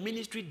of the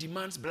ministry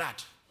demands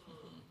blood.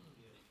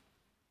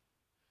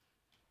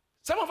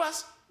 Some of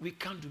us, we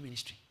can't do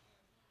ministry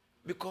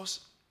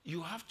because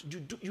you have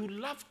to, you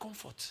love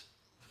comfort.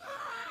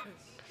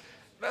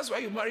 That's why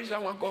you marry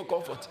someone called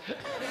Comfort.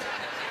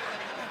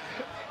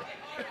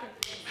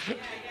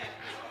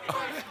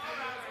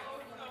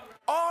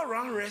 All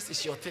round rest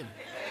is your thing.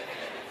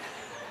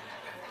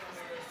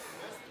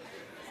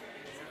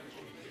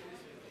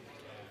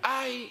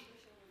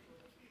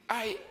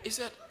 He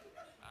said,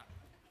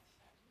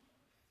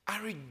 I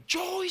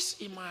rejoice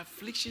in my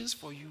afflictions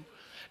for you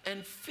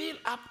and fill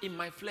up in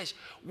my flesh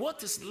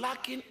what is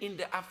lacking in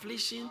the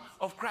affliction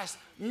of Christ.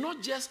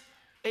 Not just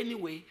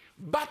anyway,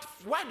 but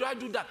why do I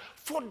do that?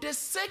 For the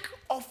sake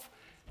of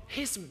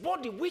his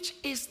body, which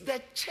is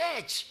the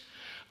church.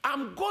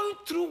 I'm going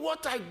through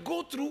what I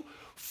go through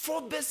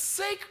for the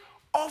sake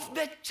of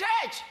the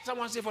church.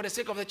 Someone say, for the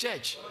sake of the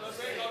church. For the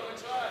sake of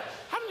the church.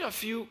 How many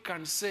of you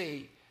can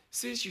say,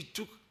 since you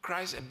took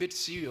Christ a bit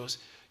serious,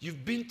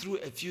 you've been through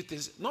a few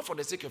things, not for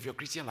the sake of your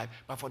Christian life,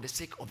 but for the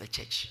sake of the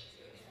church?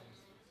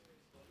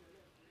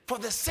 For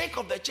the sake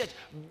of the church,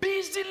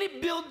 busily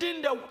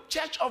building the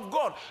church of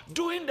God,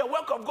 doing the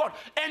work of God.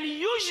 And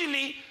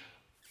usually,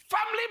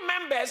 family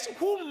members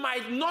who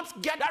might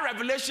not get that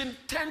revelation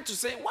tend to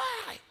say,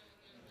 why?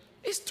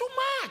 It's too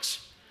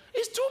much.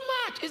 It's too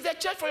much. Is the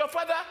church for your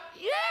father?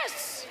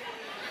 Yes.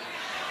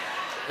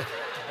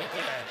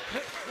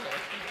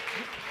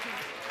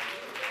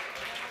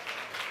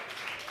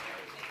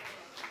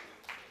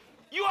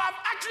 You have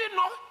actually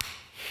not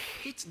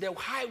hit the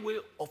highway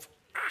of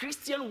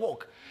Christian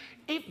walk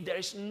if there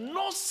is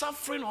no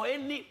suffering or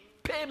any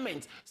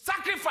payment,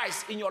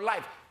 sacrifice in your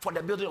life for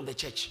the building of the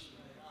church.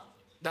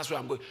 That's where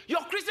I'm going.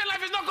 Your Christian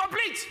life is not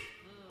complete.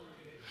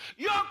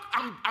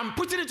 I'm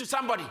putting it to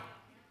somebody.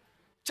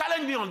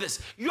 Challenge me on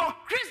this. Your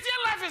Christian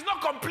life is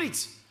not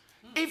complete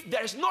if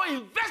there is no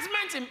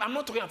investment in, I'm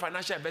not talking about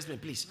financial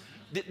investment, please.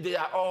 They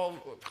are all,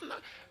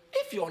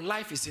 if your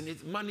life is in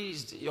it,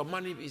 your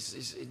money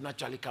it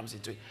naturally comes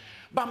into it.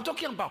 But I'm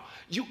talking about,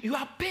 you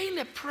are paying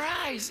a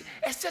price,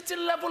 a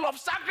certain level of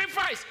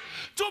sacrifice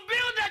to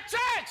build a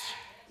church.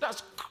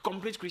 That's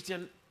complete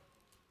Christian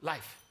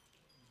life.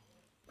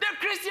 The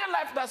Christian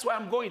life, that's where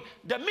I'm going.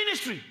 The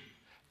ministry,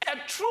 a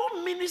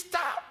true minister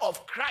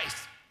of Christ.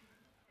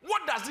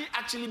 What does it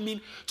actually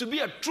mean to be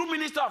a true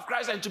minister of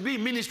Christ and to be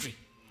in ministry?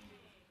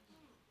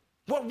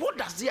 What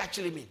does it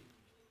actually mean?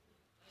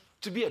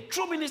 To be a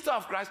true minister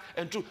of Christ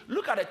and true.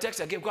 Look at the text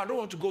again, because I don't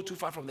want to go too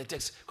far from the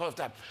text because of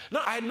time.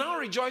 Now, I now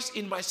rejoice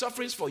in my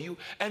sufferings for you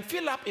and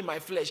fill up in my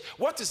flesh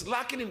what is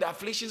lacking in the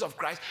afflictions of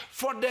Christ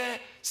for the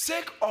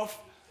sake of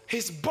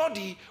his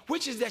body,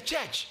 which is the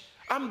church.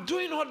 I'm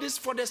doing all this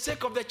for the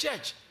sake of the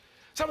church.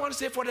 Someone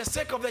say, for the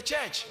sake of the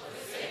church. For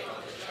the sake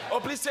of the church. Oh,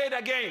 please say it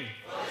again.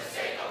 For the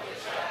sake of the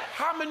church.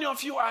 How many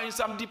of you are in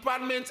some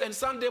departments and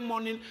Sunday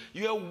morning,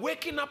 you are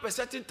waking up a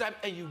certain time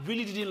and you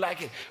really didn't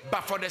like it,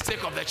 but for the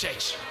sake of the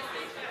church.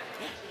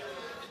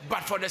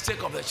 But for the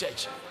sake of the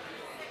church.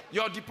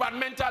 Your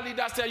departmental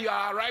leader said you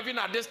are arriving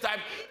at this time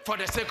for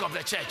the sake of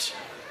the church.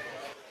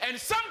 And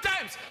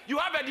sometimes you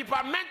have a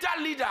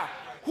departmental leader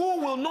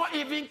who will not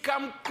even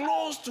come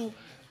close to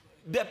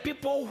the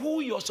people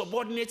who your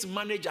subordinates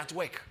manage at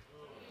work.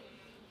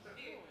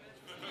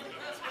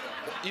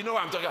 You know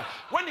what I'm talking about.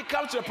 When it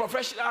comes to a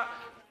professional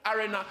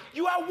arena,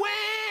 you are way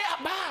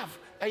above.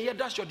 And yet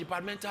that's your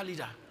departmental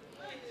leader.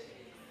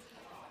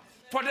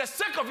 For the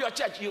sake of your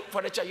church,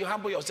 for the church, you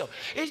humble yourself.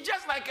 It's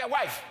just like a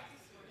wife.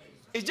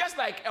 It's just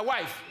like a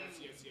wife.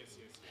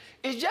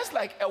 It's just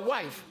like a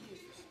wife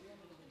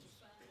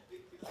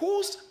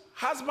whose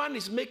husband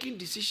is making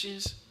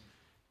decisions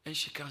and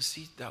she can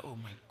see that, oh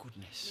my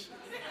goodness.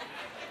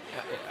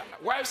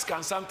 Wives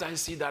can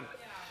sometimes see that,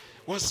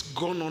 what's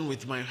going on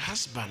with my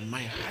husband.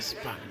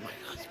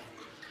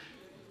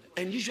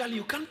 And usually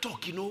you can't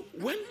talk,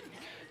 when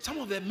some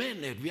of the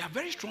men, we are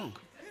very strong.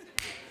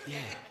 Yeah.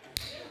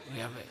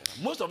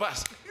 Most of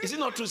us. Is it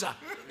not true, sir?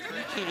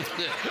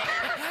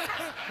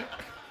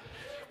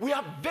 We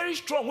are very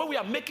strong. When we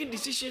are making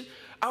decisions,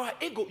 our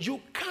ego, you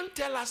can't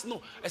tell us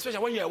no, especially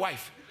when you're a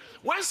wife.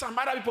 When some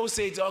other people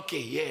say it's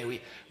okay, yeah,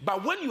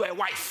 but when you're a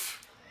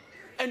wife,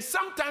 and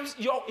sometimes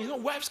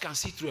wives can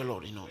see through a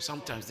lot,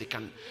 sometimes they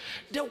can.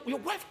 Your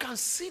wife can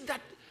see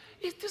that,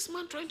 is this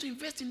man trying to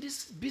invest in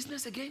this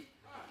business again?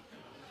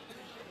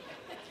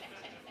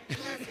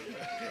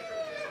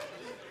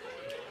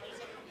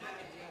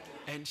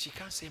 and she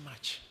can't say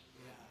much.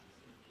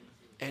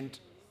 And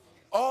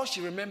all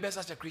she remembers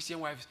as a Christian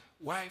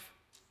wife,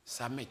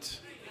 submit.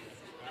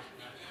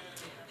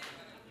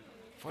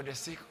 For the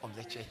sake of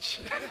the church.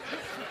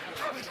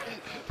 For the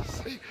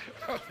sake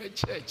of the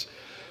church.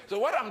 So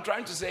what I'm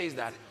trying to say is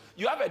that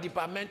you have a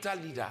departmental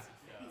leader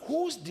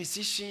whose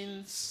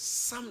decisions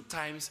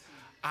sometimes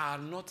are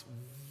not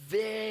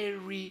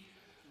very,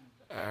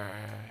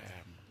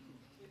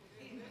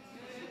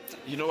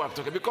 you know what I'm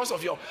talking, because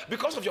of your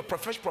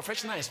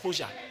professional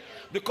exposure.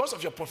 Because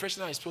of your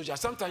professional exposure,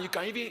 sometimes you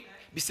can even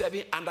be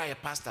serving under a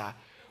pastor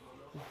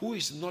who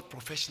is not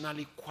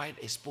professionally quite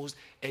exposed,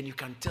 and you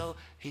can tell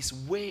his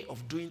way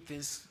of doing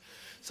things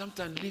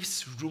sometimes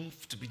leaves room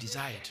to be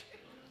desired.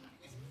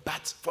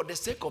 But for the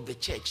sake of the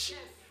church,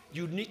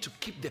 you need to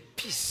keep the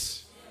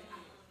peace.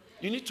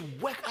 You need to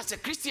work as a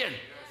Christian.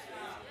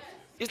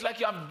 It's like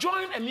you have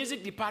joined a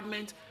music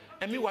department,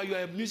 and meanwhile you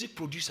are a music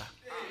producer.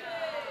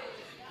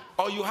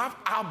 Or you have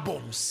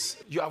albums.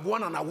 You have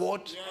won an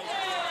award.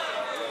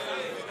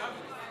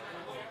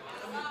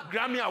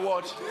 Grammy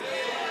award.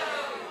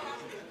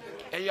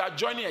 And you are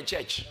joining a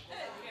church.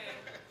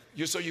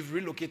 So you've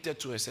relocated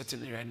to a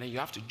certain area, and then you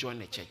have to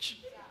join a church.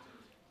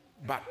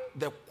 But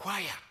the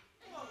choir,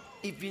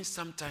 even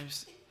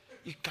sometimes,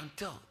 you can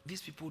tell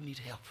these people need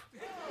help.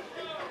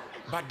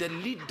 But the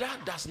leader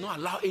does not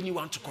allow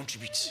anyone to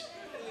contribute.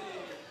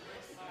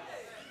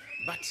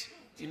 But,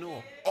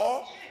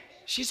 or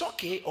she's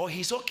okay, or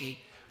he's okay,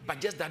 but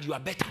just that you are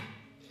better.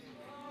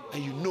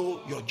 And you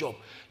know your job.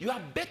 You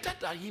are better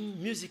than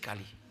him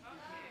musically,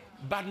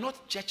 but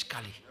not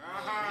churchically.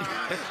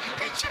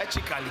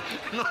 Churchically.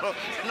 No,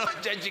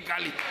 not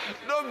churchically.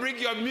 Don't bring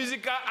your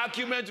musical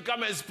acumen to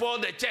come and spoil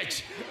the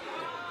church.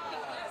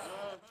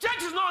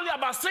 Church is not only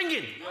about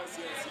singing.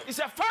 It's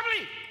a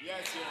family.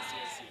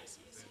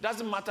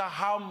 Doesn't matter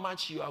how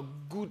much you are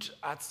good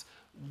at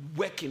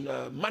working,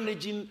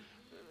 managing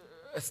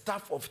a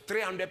staff of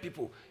 300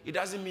 people. It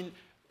doesn't mean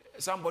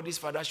somebody's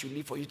father should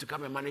leave for you to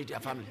come and manage their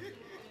family.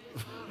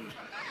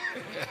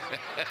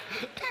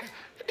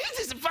 It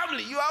is a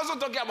family. You are also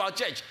talking about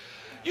church.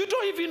 You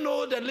don't even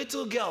know the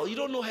little girl. You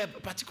don't know her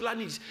particular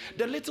needs.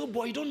 The little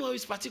boy, you don't know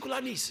his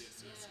particular needs.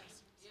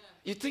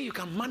 You think you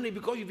can manage,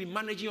 because you've been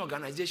managing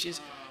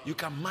organizations, you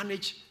can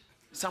manage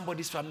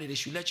somebody's family. They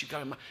should let you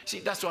come and manage. See,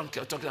 that's what I'm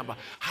talking about.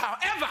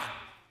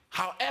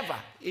 However,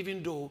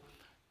 even though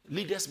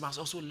leaders must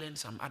also learn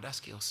some other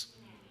skills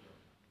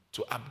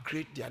to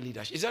upgrade their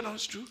leadership. Is that not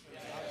true?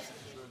 Yes.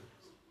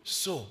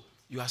 So,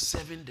 you are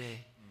serving there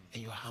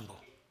and you are humble.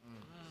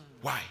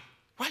 Why?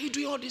 Why are you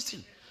doing all these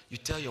things? You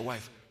tell your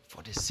wife,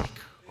 for the sake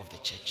of the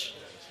church.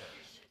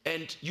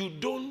 And you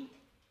don't,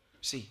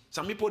 see,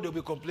 some people, they'll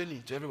be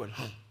complaining to everyone.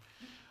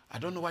 I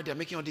don't know why they're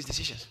making all these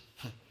decisions.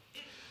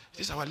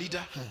 This is our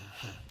leader.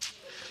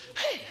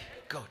 Hey,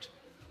 God.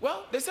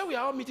 Well, they said we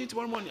are all meeting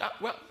tomorrow morning.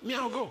 Well, me,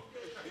 I'll go.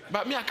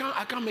 But me, I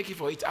can't make it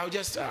for it. I'll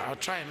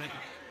try and make it.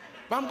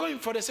 But I'm going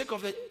for the sake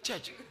of the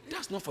church.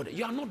 That's not for the,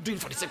 you are not doing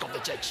for the sake of the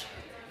church.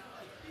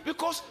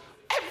 Because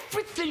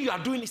everything you are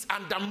doing is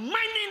undermining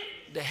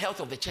the health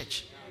of the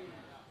church.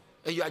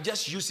 And you are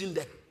just using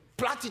the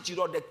platitude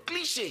or the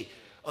cliche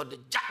or the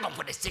jargon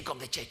for the sake of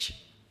the church.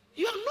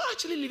 You are not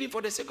actually living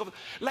for the sake of,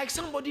 like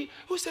somebody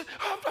who said,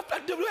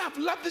 I've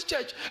loved this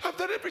church, I've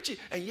done it preaching,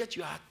 and yet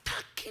you are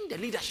attacking the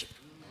leadership.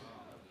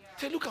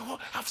 Say, look at how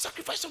I've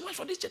sacrificed so much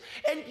for this church.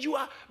 And you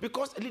are,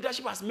 because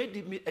leadership has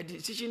made a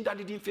decision that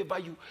didn't favor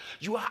you,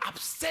 you are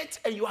upset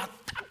and you are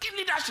attacking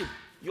leadership.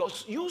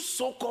 You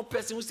so-called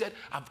person who said,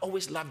 I've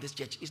always loved this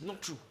church. It's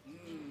not true.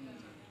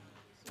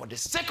 For the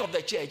sake of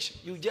the church,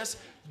 you just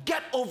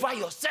get over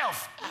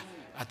yourself.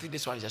 I think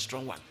this one is a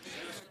strong one.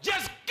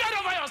 Just get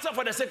over yourself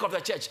for the sake of the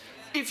church.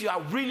 If you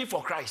are really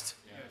for Christ,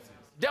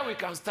 then we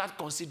can start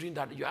considering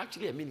that you're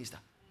actually a minister.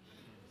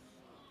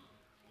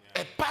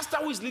 A pastor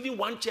who is leading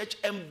one church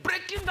and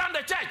breaking down the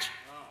church.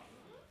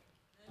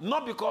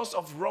 Not because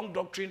of wrong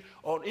doctrine,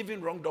 or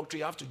even wrong doctrine,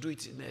 you have to do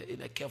it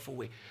in a careful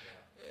way.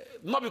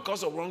 Not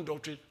because of wrong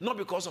doctrine, not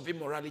because of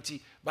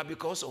immorality, but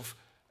because of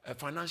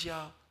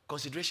financial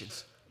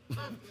considerations.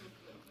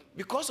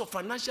 Because of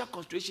financial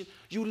consideration,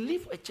 you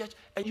leave a church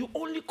and you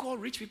only call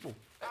rich people.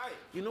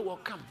 You know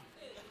what? Come.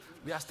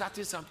 We are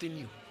starting something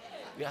new.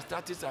 We are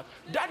starting something.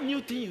 That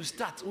new thing you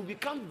start will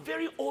become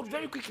very old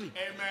very quickly.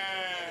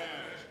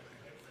 Amen.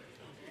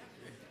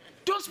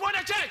 Don't spoil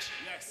the church.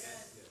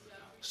 Yes.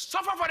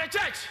 Suffer for the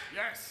church.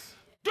 Yes.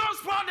 Don't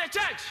spoil the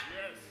church.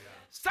 Yes.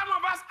 Some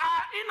of us,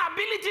 our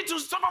inability to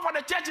suffer for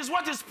the church is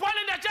what is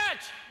spoiling the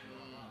church.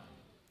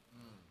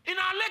 In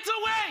our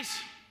little ways.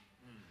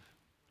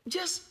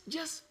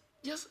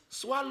 Just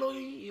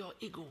swallowing your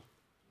ego.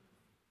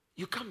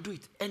 You can't do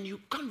it. And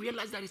you can't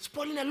realize that it's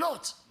spoiling a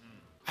lot.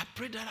 I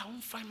pray that I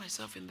won't find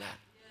myself in that.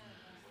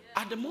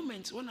 At the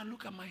moment, when I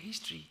look at my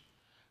history,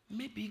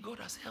 maybe God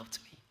has helped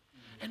me.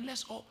 And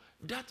let's all,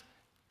 that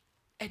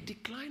a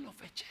decline of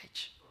a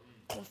church,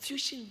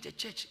 confusion in the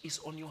church is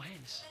on your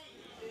hands.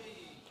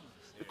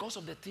 Because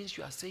of the things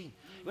you are saying.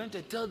 You went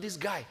to tell this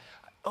guy,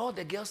 all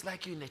the girls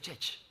like you in the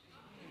church.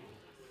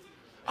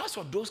 As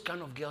for those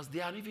kind of girls,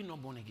 they are even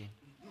not born again.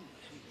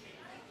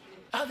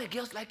 How the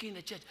girls like you in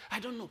the church? I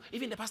don't know.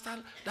 Even the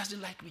pastor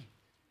doesn't like me.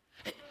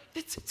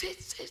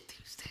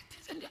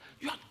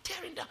 You are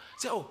tearing down.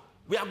 Say, oh,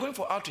 we are going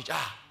for outreach.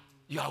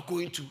 You are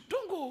going to.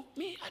 Don't go.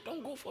 Me, I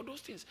don't go for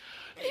those things.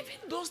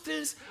 Even those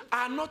things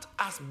are not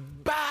as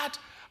bad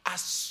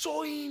as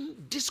sowing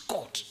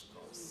discord.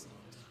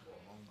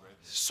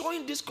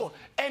 Sowing discord.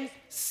 And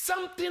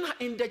something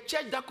in the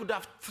church that could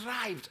have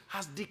thrived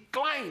has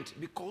declined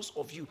because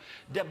of you.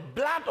 The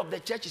blood of the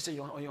church is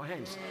on your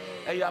hands.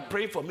 And you are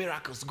praying for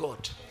miracles,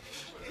 God.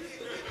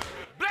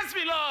 Bless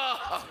me,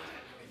 Lord.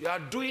 You are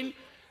doing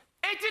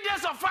 80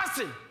 days of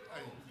fasting.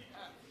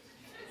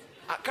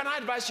 Can I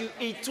advise you?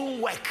 It won't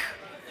work.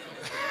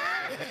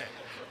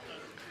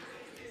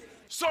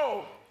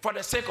 So, for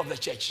the sake of the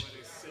church.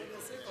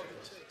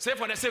 Say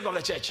for the sake of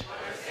the church.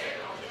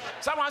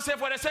 Someone say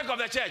for the sake of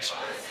the church.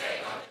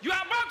 You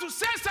are about to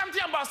say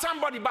something about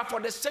somebody, but for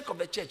the sake of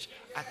the church,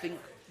 I think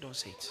don't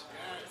say it.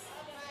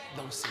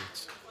 Don't say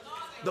it.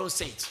 Don't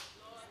say it.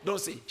 Don't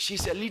say it.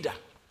 She's a leader.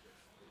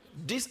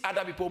 These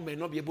other people may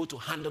not be able to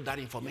handle that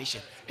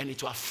information and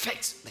it will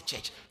affect the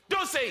church.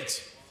 Don't say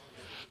it.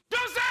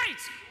 Don't say it.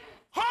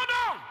 Hold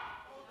on.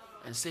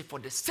 And say for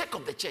the sake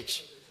of the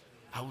church,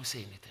 I won't say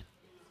anything.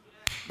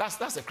 That's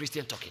the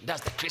Christian talking.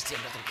 That's the Christian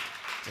talking.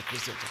 The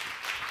Christian talking.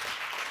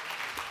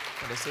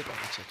 For the sake of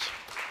the church.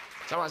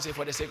 Someone say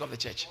for the sake of the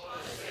church.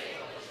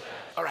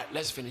 All right,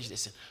 let's finish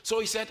this. So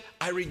he said,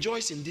 I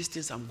rejoice in these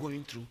things I'm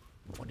going through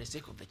for the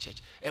sake of the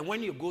church. And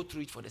when you go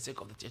through it for the sake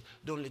of the church,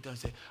 don't let them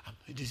say,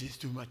 this is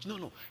too much.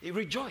 No.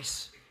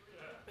 Rejoice.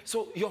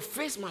 So your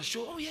face must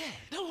show, oh yeah,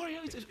 don't worry,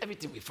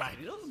 everything will be fine.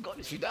 You know, God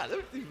is with us.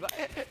 Everything will be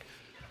fine.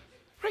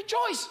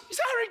 Rejoice. He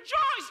said,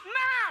 rejoice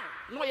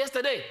now. Not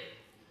yesterday.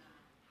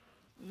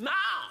 Now,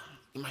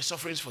 in my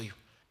sufferings for you.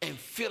 And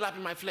fill up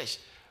in my flesh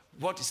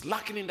what is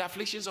lacking in the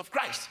afflictions of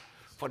Christ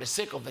for the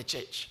sake of the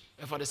church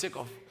and for the sake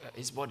of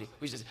his body.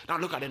 Which is, now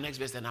look at the next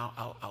verse and I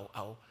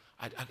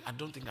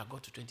don't think I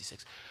got to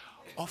 26.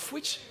 Of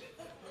which,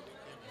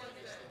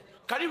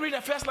 can you read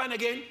the first line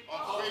again?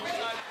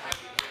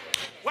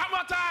 One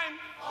more time.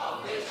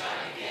 Of which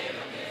I became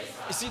a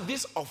minister. You see,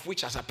 this of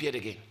which has appeared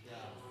again.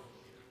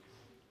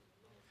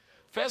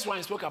 First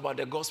one spoke about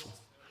the gospel,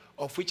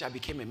 of which I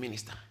became a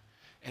minister.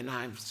 And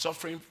I'm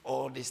suffering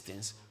all these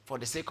things for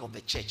the sake of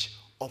the church,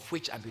 of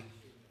which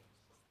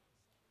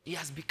he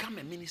has become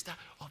a minister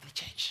of the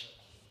church.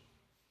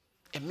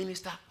 A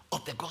minister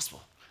of the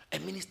gospel. A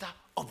minister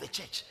of the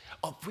church,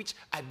 of which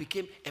I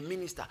became a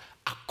minister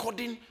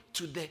according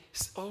to the,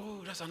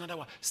 that's another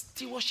one,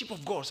 stewardship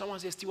of God. Someone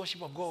say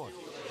stewardship of God.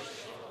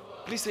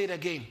 Please say it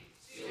again.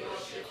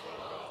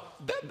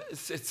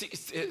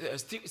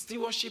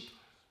 Stewardship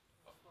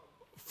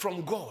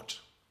from God.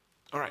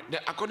 All right,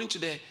 according to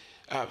the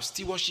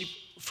stewardship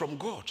from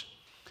God.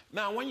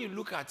 Now, when you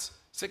look at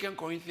 2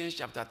 Corinthians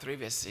chapter 3,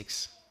 verse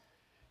 6,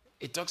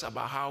 it talks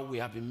about how we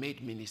have been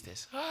made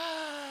ministers.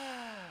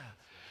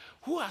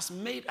 Who has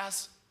made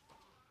us?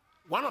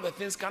 One of the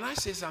things, can I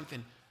say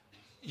something?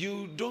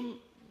 You don't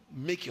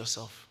make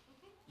yourself.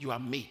 You are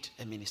made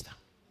a minister.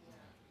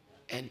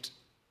 And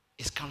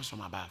it comes from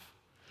above.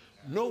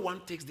 No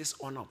one takes this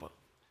honor upon.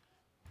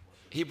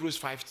 Hebrews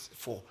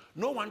 5:4.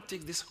 No one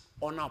takes this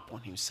honor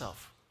upon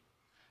himself.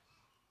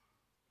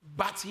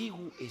 But he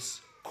who is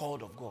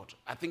called of God.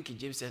 I think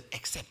James says,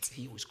 except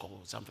he who is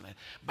called, something like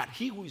that. But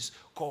he who is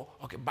called,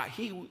 but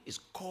he who is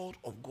called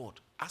of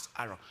God, as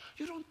Aaron.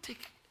 You don't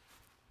take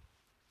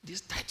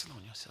this title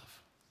on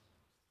yourself.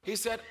 He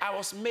said, I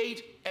was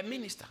made a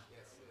minister.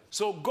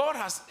 So God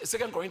has, 2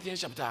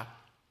 Corinthians chapter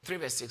 3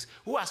 verse 6,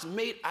 who has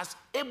made us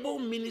able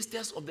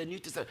ministers of the New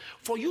Testament.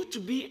 For you to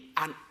be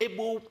an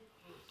able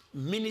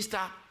minister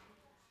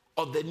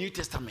of the New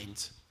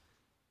Testament,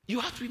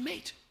 you have to be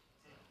made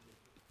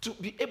to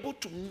be able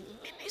to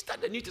minister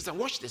the New Testament.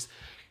 Watch this.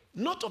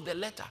 Not of the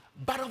letter,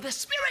 but of the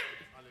Spirit.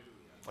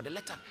 Hallelujah. For the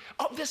letter,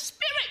 of the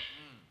Spirit.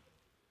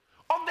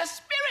 Of the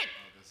Spirit.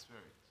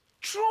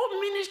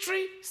 True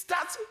ministry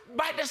starts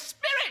by the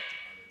Spirit.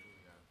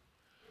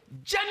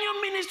 Hallelujah.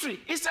 Genuine ministry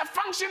is a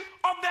function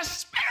of the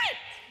Spirit.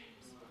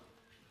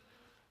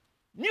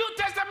 New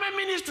Testament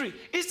ministry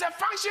is a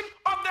function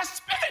of the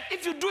Spirit.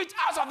 If you do it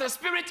out of the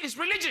Spirit, it's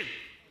religion.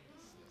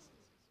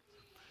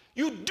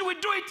 You do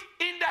it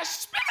in the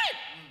Spirit.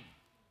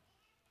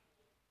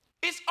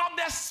 It's of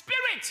the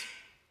Spirit.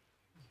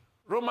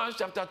 Romans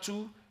chapter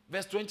 2,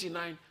 verse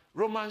 29.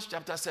 Romans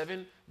chapter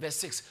 7, verse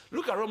 6.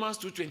 Look at Romans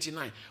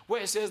 2:29,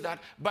 where it says that,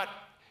 but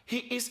he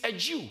is a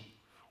Jew,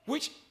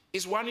 which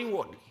is one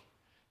inwardly,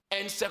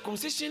 and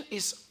circumcision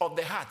is of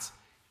the heart,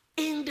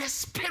 in the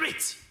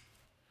Spirit.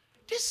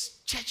 This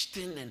church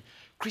thing and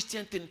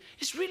Christian thing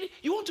is really,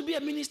 you want to be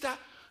a minister,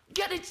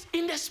 get it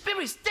in the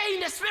Spirit. Stay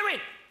in the Spirit.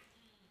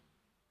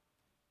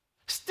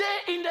 Stay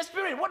in the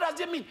Spirit. What does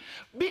it mean?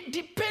 Be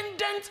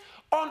dependent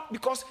on,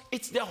 because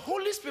it's the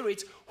Holy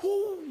Spirit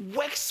who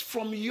works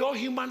from your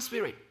human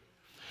spirit.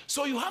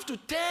 So you have to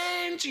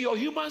tend to your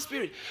human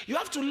spirit. You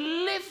have to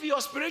live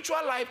your spiritual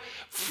life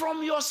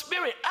from your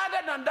spirit.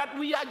 Other than that,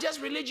 we are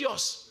just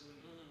religious.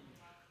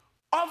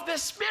 of the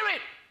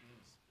Spirit.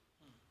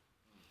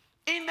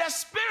 In the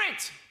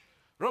Spirit.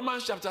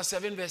 Romans chapter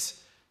 7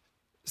 verse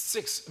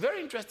 6.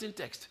 Very interesting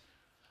text.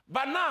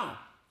 But now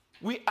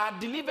we are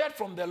delivered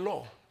from the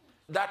law,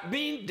 that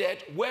being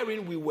dead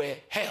wherein we were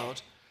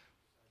held,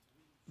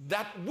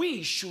 that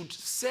we should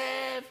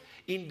serve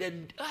in the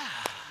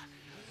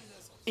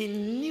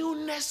in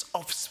newness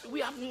of spirit.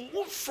 We have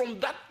moved from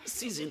that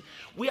season.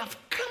 We have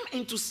come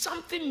into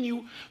something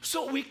new,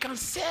 so we can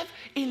serve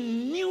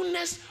in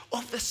newness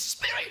of the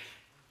Spirit.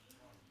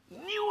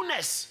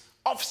 Newness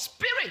of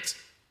spirit.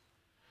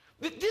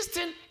 This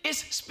thing is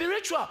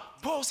spiritual.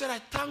 Paul said, I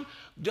thank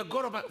the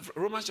God of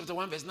Romans chapter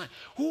 1 verse 9,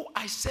 who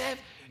I serve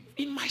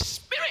in my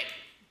spirit.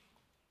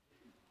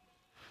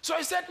 So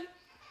he said,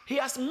 he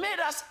has made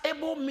us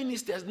able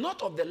ministers,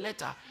 not of the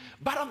letter,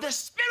 but of the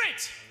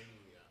Spirit.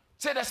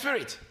 Say the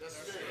Spirit.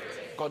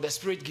 Because the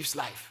Spirit gives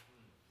life.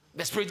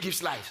 The Spirit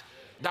gives life.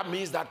 That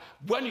means that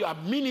when you are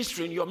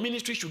ministering, your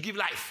ministry should give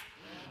life.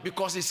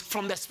 Because it's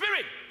from the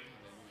Spirit.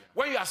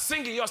 When you are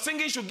singing, your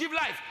singing should give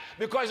life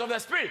because of the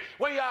Spirit.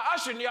 When you are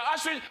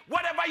ushering,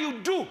 whatever you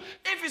do,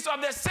 if it's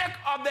of the sake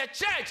of the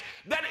church,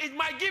 then it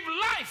might give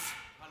life.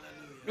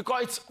 Hallelujah.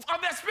 Because it's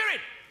of the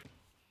Spirit.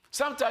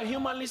 Sometimes,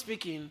 humanly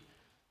speaking,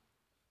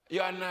 you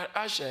are in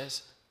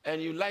ushers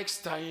and you like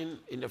staying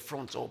in the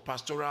front or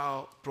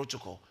pastoral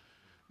protocol,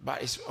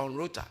 but it's on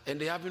rota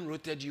and they haven't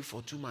rotated you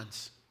for 2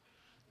 months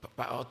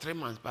or 3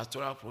 months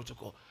pastoral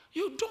protocol.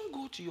 You don't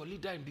go to your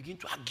leader and begin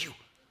to argue.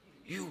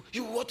 You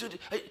want to,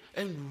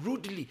 and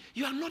rudely.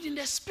 You are not in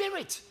the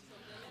Spirit.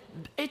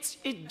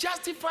 It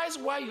justifies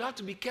why you have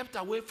to be kept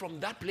away from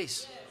that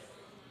place.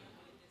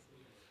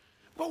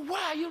 But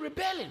why are you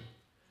rebelling?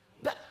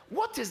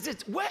 What is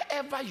it?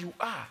 Wherever you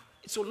are,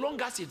 so long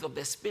as it's of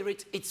the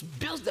Spirit, it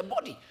builds the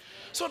body.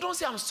 So don't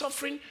say I'm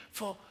suffering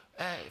for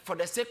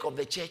the sake of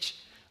the church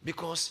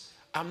because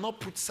I'm not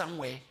put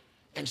somewhere.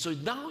 And so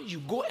now you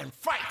go and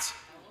fight.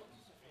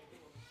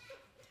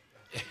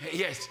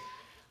 Yes.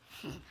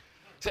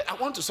 Say, I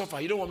want to suffer.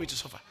 You don't want me to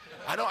suffer.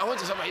 I want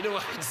to suffer. You don't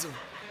want me to suffer.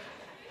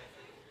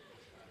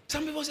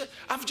 Some people say,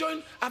 I've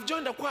joined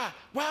the choir.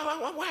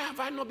 Why have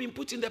I not been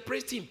put in the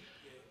praise team?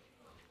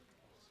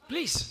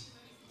 Please,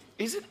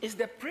 is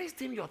the praise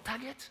team your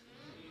target?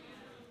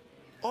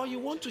 Or you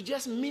want to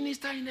just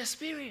minister in the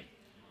Spirit?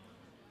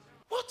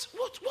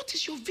 What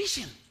is your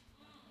vision?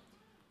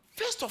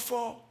 First of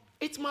all,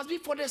 it must be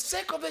for the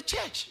sake of the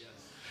church. Yes.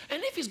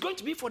 And if it's going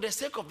to be for the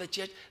sake of the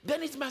church,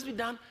 then it must be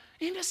done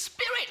in the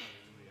Spirit.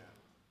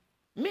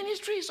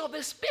 Ministry is of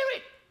the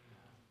Spirit.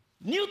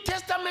 New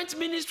Testament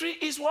ministry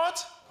is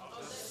what? Of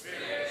the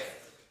Spirit.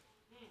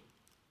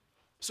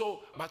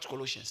 So, back to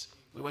Colossians.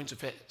 We went to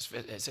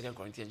 2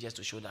 Corinthians just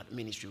to show that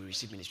ministry, we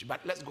receive ministry.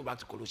 But let's go back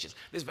to Colossians.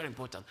 This is very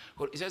important.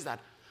 It says that,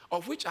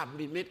 of which I've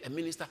been made a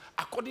minister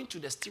according to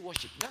the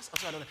stewardship. That's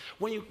also another.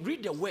 When you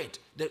read the word,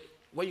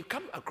 when you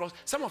come across,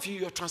 some of you,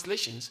 your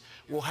translations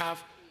will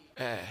have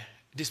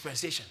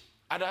dispensation.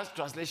 Other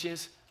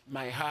translations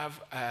might have,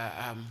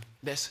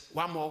 there's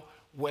one more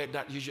word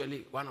that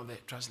usually one of the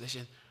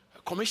translations,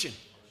 commission.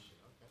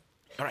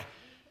 All right.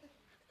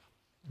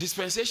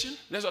 Dispensation.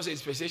 Let's all say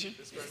dispensation.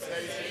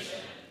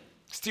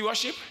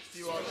 Stewardship.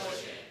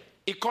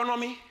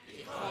 Economy.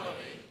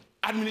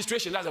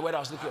 Administration. That's the word I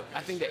was looking for.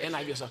 I think the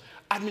NIV or something.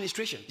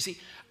 Administration. You see,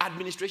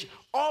 administration.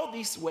 All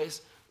these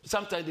words,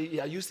 sometimes they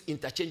are used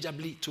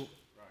interchangeably to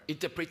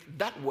interpret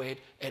that word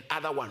and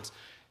other ones.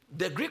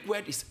 The Greek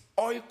word is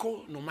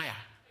oikonomia.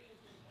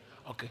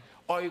 Okay.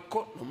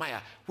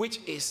 Oikonomia, which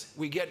is,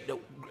 we get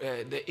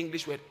the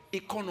English word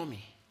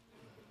economy.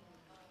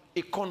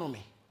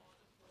 Economy.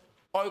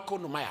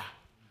 Oikonomia.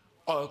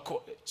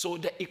 So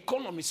the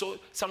economy, so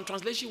some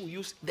translation will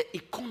use the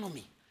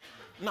economy.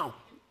 Now,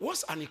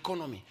 what's an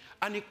economy?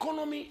 An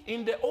economy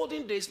in the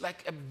olden days,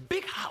 like a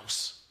big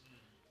house.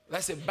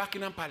 Let's say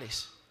Buckingham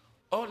Palace.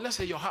 Or let's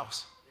say your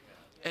house.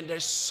 And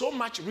there's so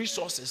much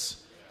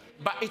resources,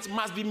 but it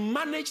must be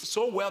managed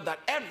so well that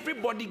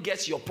everybody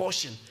gets your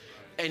portion.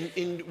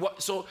 And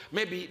so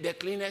maybe the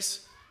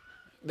cleaners,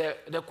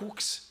 the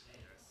cooks,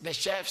 the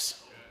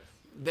chefs,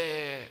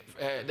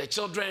 the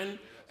children,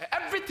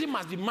 everything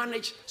must be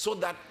managed so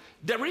that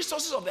the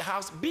resources of the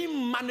house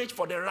being managed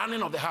for the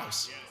running of the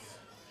house. Yes.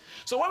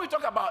 So when we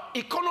talk about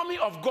economy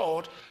of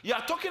God, you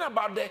are talking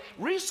about the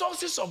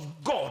resources of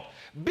God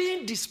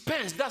being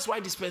dispensed. That's why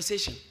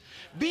dispensation.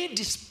 Being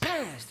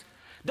dispensed.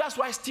 That's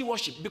why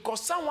stewardship.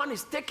 Because someone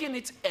is taking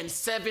it and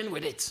serving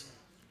with it.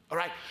 All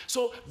right.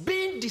 So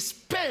being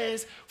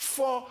dispensed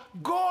for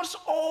God's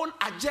own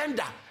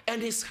agenda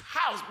and his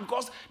house,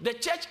 because the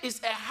church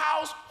is a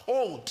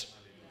household.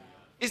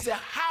 It's a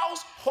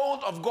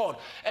household of God.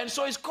 And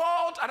so it's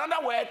called,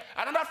 another word,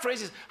 another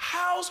phrase is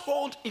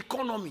household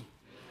economy.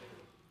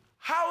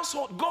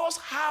 Household, God's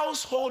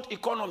household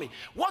economy.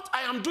 What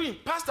I am doing,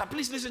 Pastor,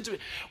 please listen to me.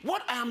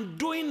 What I am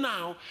doing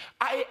now,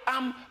 I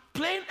am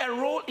playing a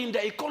role in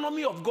the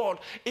economy of God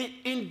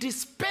in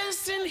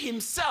dispensing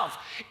himself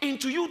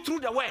into you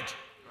through the word. Right.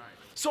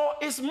 So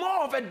it's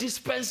more of a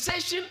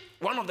dispensation,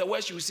 one of the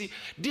words you will see,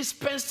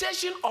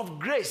 dispensation of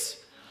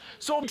grace.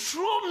 So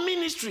true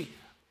ministry,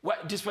 Well,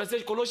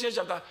 dispensation, Colossians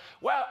chapter,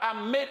 well,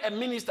 I'm made a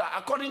minister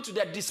according to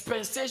the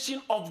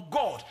dispensation of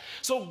God.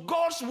 So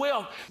God's way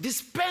of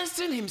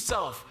dispensing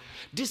himself,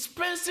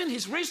 dispensing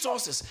his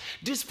resources,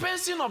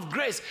 dispensing of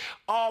grace,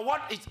 or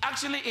what it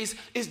actually is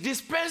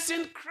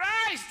dispensing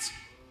Christ.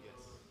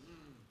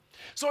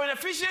 So in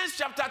Ephesians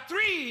chapter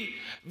 3,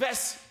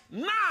 verse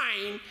 9,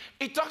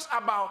 it talks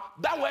about,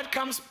 that word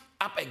comes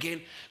up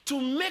again, to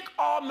make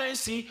all men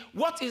see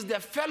what is the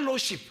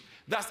fellowship.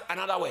 That's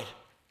another word.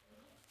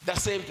 The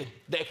same thing,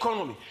 the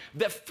economy.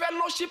 The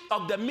fellowship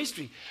of the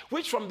mystery,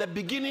 which from the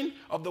beginning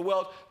of the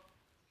world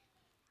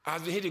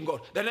has been hidden in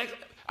God. The next,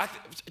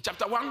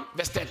 chapter 1,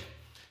 verse 10.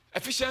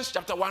 Ephesians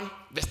chapter 1,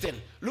 verse 10.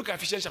 Look at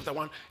Ephesians chapter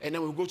 1, and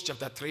then we'll go to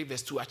chapter 3,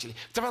 verse 2 actually.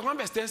 Chapter 1,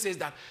 verse 10 says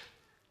that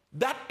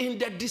in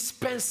the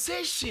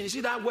dispensation, you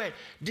see that word,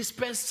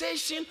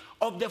 dispensation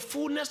of the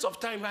fullness of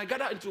time, I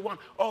gather into one,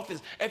 all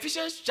things.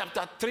 Ephesians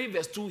chapter 3,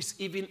 verse 2 is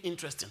even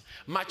interesting,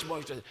 much more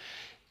interesting.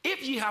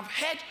 If ye have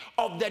heard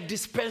of the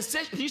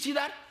dispensation, do you see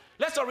that?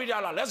 Let's all read it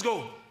out loud. Let's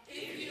go.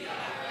 If ye have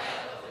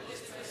heard of the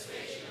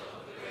dispensation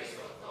of the grace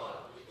of God,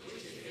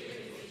 which is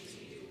given to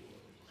you.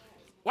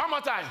 One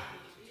more time.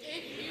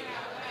 If ye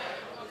have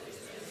heard of the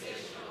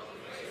dispensation of the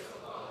grace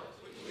of God,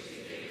 which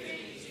is given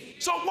to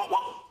you. So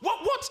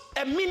what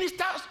a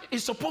minister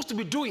is supposed to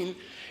be doing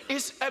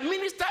is, a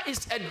minister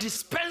is a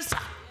dispenser.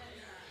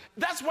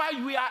 That's why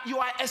you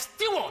are a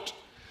steward.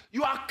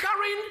 You are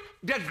carrying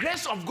the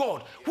grace of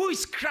God, who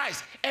is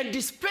Christ, and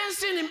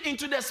dispensing him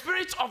into the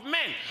spirits of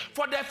men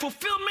for the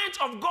fulfillment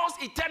of God's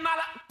eternal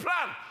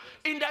plan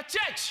in the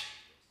church.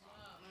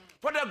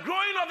 For the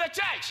growing of the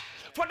church.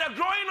 For the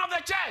growing of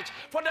the church.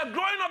 For the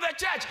growing of the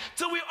church.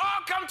 Till we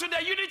all come to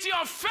the unity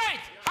of faith.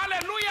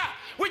 Hallelujah.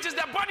 Which is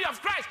the body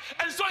of Christ.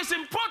 And so it's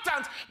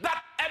important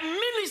that a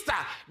minister,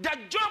 the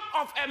job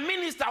of a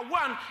minister,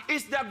 one,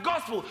 is the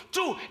gospel.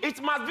 Two,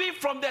 it must be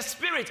from the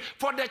Spirit,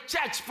 for the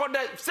church, for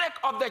the sake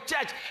of the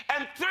church.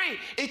 And three,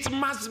 it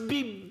must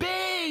be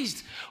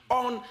based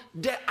on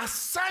the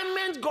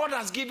assignment God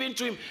has given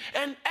to him.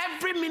 And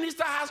every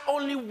minister has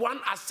only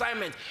one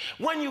assignment.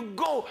 When you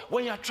go,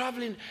 when you're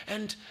traveling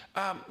and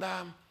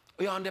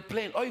you're on the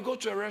plane, or you go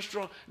to a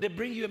restaurant, they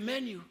bring you a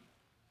menu.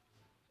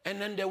 And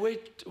then the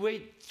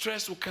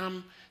waitress will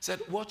come,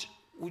 said, what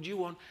would you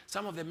want?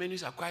 Some of the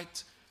menus are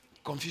quite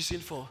confusing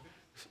for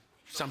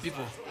some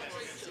people.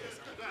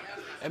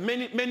 And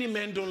many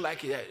men don't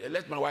like it.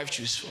 Let my wife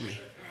choose for me.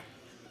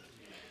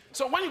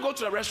 So when you go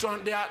to a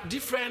restaurant, there are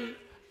different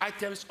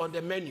items on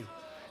the menu.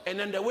 And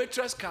then the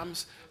waitress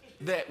comes,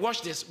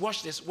 watch this,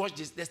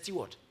 the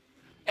steward,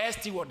 air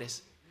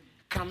stewardess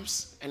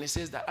comes and it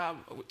says that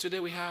today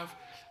we have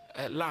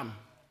lamb,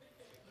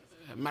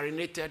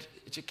 marinated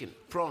chicken,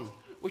 prawn.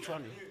 Which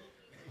one?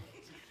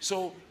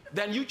 So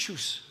then you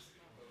choose.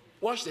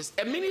 Watch this.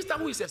 A minister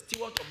who is a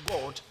steward of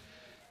God,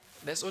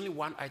 there's only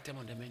one item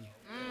on the menu.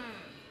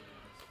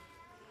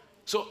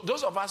 So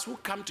those of us who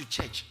come to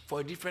church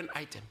for a different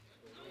item,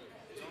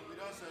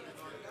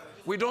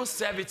 we don't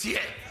serve it here.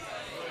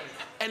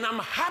 And I'm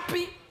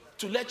happy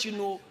to let you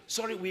know,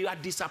 sorry, we are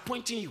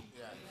disappointing you.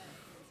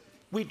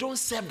 We don't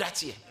serve that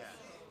here.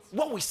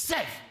 What we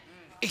serve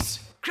is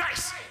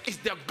Christ, is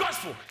the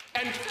gospel.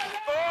 And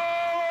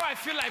I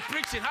feel like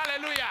preaching.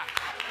 Hallelujah.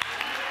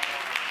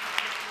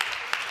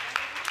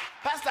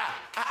 Pastor,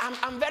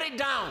 I'm very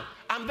down.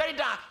 I'm very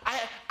down.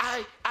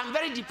 I'm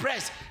very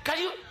depressed. Can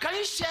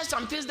you share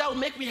some things that will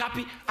make me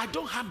happy? I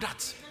don't have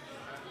that.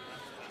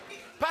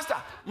 Pastor,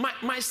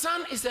 my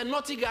son is a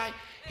naughty guy.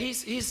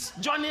 He's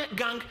joining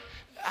gang.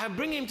 I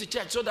bring him to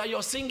church so that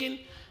your singing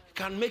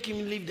can make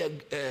him leave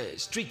the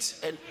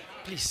streets. And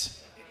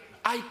please,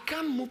 I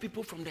can't move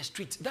people from the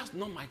street. That's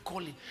not my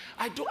calling.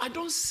 I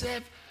don't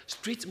serve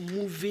street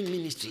moving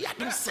ministry. I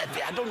don't serve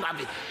it. I don't have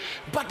it.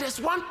 But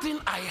there's one thing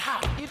I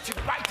have. If you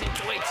bite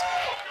into it,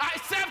 I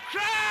serve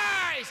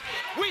Christ.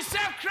 We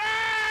serve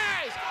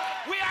Christ.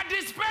 We are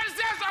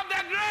dispensers of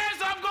the grace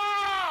of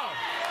God.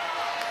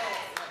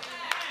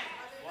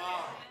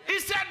 Wow. He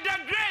said the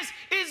grace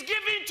is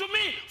given to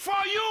me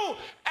for you.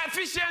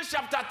 Ephesians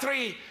chapter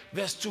 3,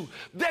 verse 2.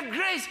 The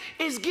grace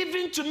is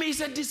given to me. It's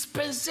a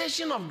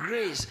dispensation of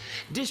grace,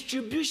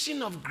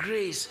 distribution of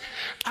grace.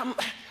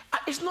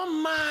 It's not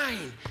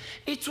mine.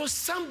 It was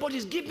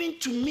somebody's giving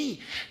to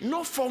me,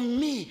 not for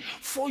me,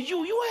 for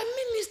you. You are a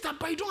minister,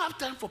 but you don't have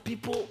time for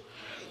people.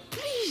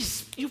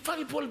 Please, you find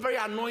people very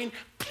annoying.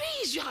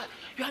 Please,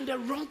 you're in the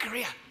wrong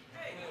career.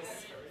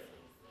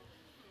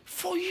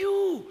 For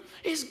you,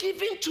 it's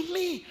given to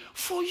me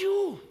for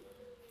you.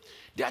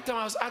 The other time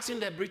I was asking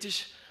the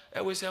British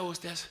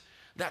hostess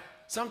that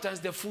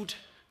sometimes the food,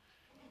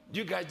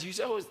 you guys, you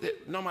say,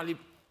 normally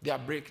they are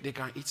break, they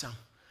can eat some.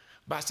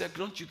 But I said,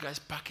 don't you guys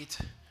pack it?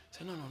 I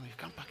said, no, you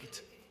can't pack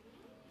it.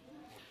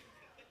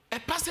 A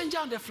passenger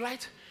on the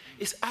flight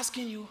is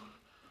asking you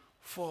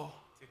for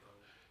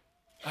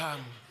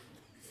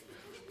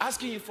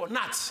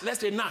nuts. Let's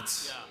say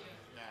nuts.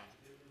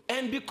 Yeah.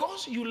 And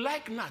because you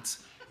like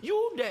nuts,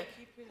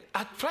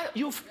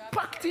 you've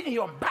packed it in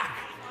your bag.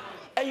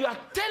 And you are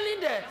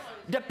telling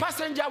the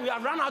passenger we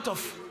have run out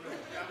of.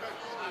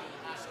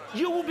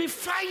 You will be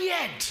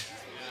fired.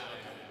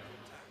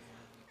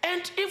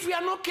 And if we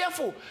are not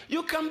careful,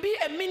 you can be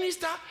a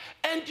minister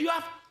and you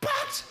have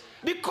part,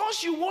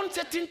 because you want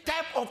certain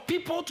type of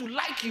people to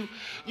like you,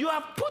 you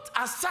have put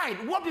aside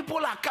what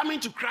people are coming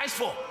to Christ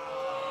for.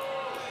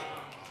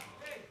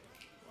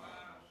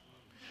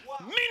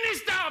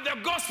 Minister of the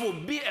gospel,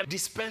 be a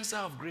dispenser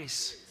of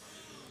grace.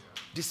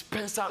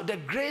 Dispenser, the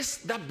grace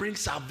that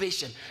brings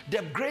salvation,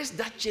 the grace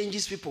that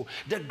changes people,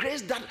 the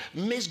grace that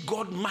makes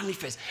God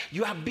manifest.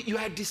 You are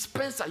a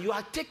dispenser. You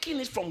are taking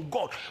it from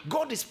God.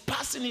 God is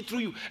passing it through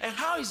you. And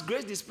how is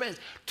grace dispensed?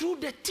 Through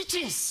the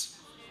teachings.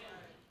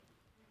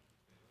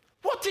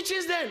 What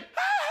teachings then?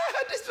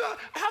 This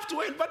I have to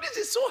wait, but this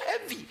is so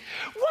heavy.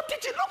 What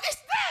teaching? Look, it's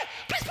there.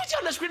 Please put it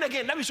on the screen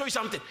again. Let me show you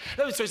something.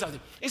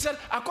 He said,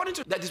 according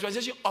to the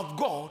dispensation of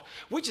God,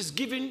 which is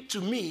given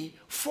to me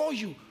for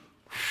you.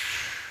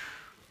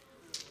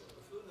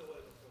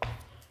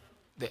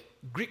 The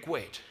Greek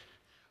word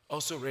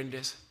also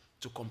renders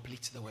to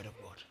complete the word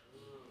of God.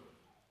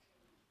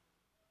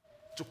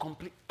 To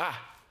complete.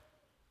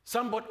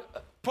 Somebody,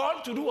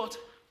 Paul, to do what?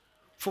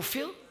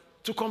 Fulfill,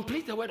 to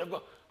complete the word of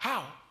God.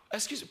 How?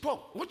 Excuse me,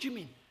 Paul, what do you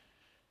mean?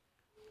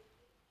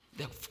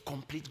 The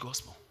complete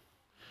gospel.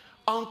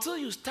 Until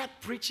you start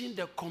preaching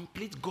the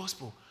complete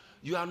gospel,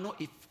 you are not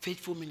a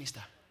faithful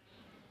minister.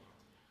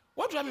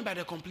 What do I mean by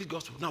the complete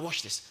gospel? Now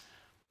watch this.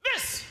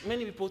 This,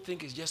 many people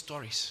think is just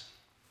stories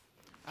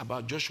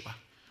about Joshua,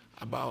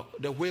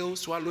 about the whale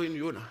swallowing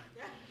Jonah,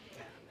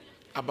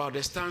 about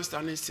the stand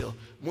standing still,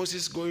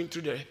 Moses going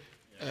through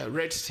the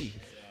Red Sea,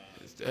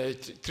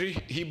 3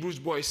 Hebrew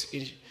boys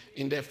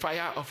in the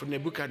fire of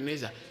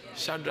Nebuchadnezzar,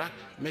 Shadrach,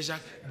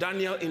 Meshach,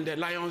 Daniel in the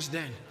lion's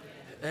den,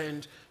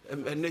 and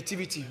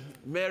nativity,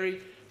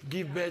 Mary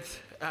give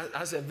birth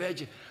as a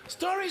virgin.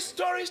 Stories.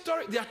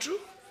 They are true.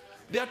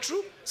 They are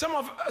true. Some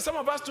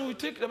of us too, we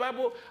take the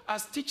Bible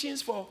as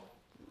teachings for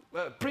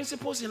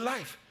principles in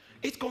life.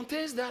 It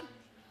contains that.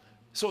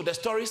 So the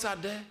stories are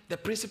there, the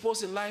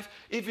principles in life,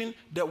 even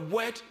the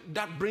word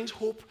that brings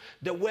hope,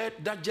 the word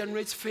that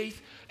generates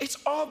faith. It's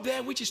all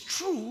there, which is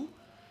true.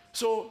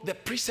 So the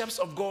precepts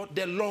of God,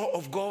 the law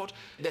of God,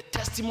 the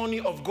testimony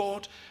of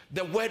God,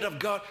 the word of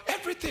God,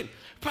 everything.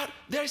 But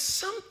there is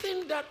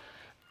something that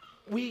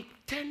we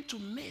tend to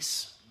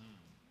miss.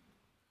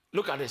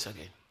 Look at this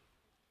again.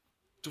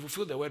 To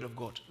fulfill the word of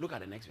God, look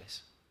at the next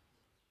verse.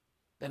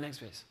 The next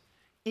verse.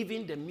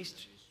 Even the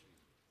mystery.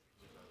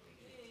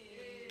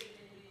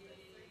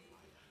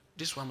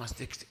 This one must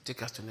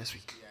take us to next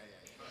week.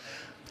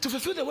 To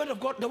fulfill the word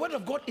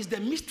of God is the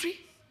mystery.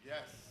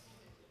 Yes.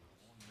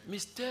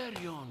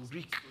 Mysterion,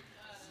 Greek.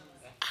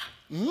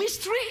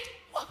 Mystery?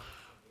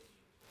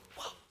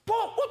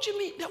 Paul, what do you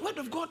mean? The word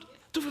of God,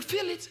 to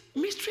fulfill it,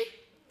 mystery?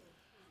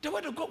 The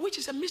word of God, which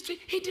is a mystery,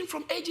 hidden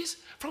from ages,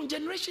 from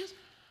generations.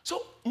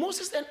 So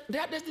Moses and the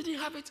others didn't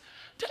have it.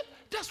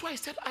 That's why he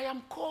said, I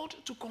am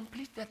called to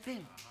complete the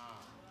thing.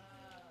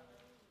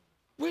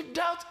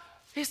 Without,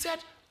 he said,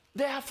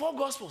 there are 4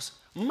 gospels: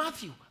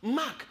 Matthew,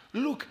 Mark,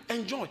 Luke,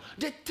 and John.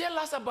 They tell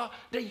us about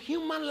the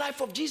human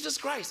life of Jesus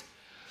Christ.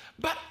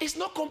 But it's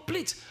not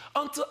complete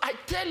until I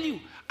tell you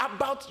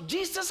about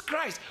Jesus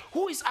Christ,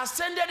 who is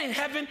ascended in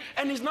heaven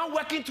and is now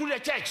working through the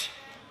church.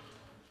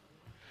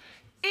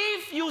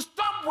 If you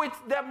stop with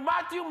the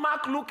Matthew,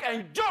 Mark, Luke,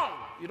 and John,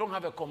 you don't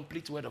have a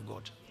complete word of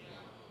God.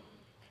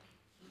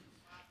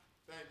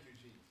 Thank you,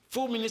 Jesus.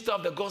 Full minister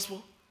of the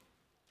gospel.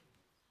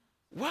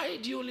 Why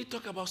do you only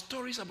talk about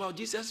stories about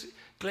Jesus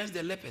cleanse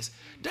the lepers?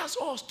 That's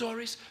all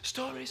stories.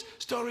 I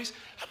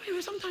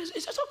mean, sometimes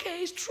it's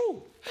okay, it's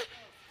true.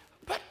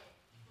 But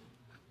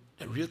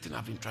the real thing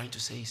I've been trying to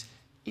say is,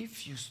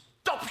 if you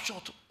stop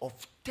short of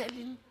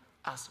telling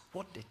us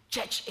what the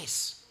church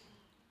is,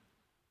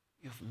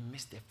 you've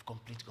missed the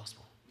complete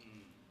gospel.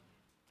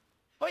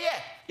 Oh yeah,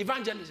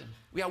 evangelism.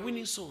 We are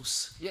winning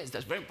souls. Yes,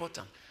 that's very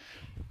important.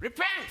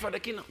 Repent for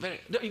the kingdom.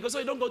 So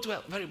you don't go to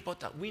hell. Very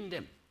important. Win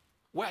them.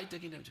 Where are you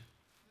taking them to?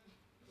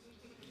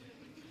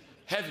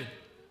 Heaven.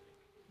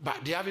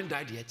 But they haven't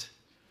died yet.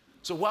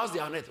 So whilst they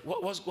are on earth,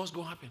 what's going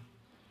to happen?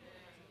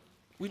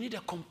 We need a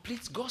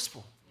complete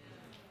gospel.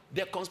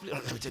 Let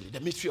me tell you,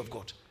 the mystery of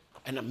God.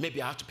 And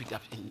maybe I have to pick it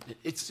up.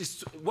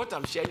 It's what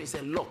I'm sharing is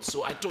a lot.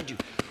 So I told you,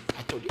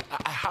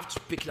 I have to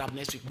pick it up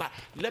next week. But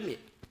let me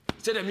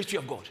say the mystery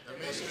of God.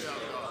 The mystery of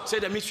God. Say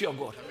the mystery of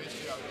God. The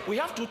mystery of God. We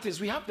have 2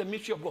 things. We have the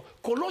mystery of God.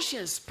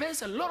 Colossians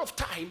spends a lot of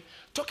time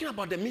talking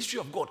about the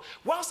mystery of God,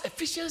 whilst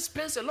Ephesians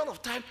spends a lot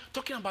of time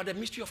talking about the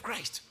mystery of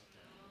Christ.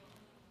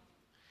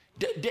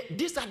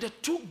 These are the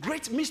 2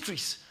 great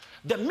mysteries.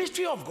 The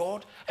mystery of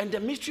God and the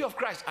mystery of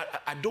Christ.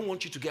 I don't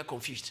want you to get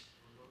confused.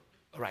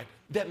 All right.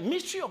 The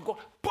mystery of God.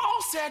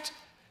 Paul said,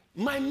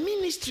 my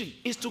ministry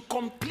is to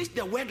complete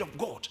the word of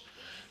God.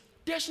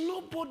 There's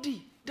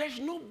nobody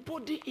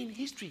in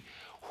history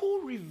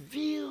who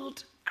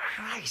revealed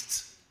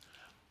Christ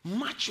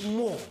much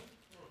more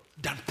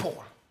than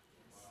Paul.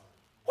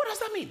 What does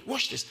that mean?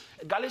 Watch this.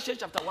 Galatians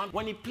chapter 1.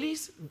 When it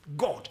pleased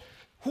God,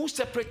 who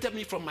separated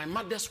me from my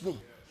mother's womb.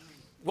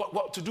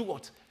 To do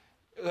what?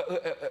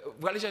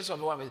 Galatians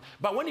 1.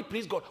 But when he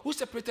pleased God, who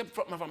separated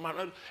from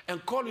man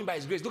and called him by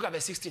his grace. Look at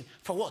verse 16.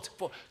 For what?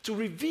 To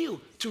reveal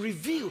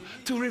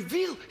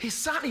his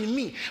son in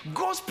me.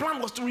 God's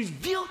plan was to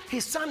reveal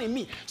his son in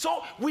me.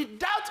 So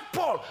without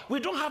Paul, we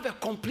don't have a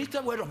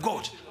completed word of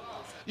God.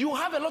 You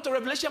have a lot of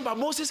revelation about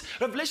Moses,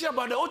 revelation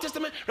about the Old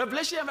Testament,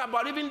 revelation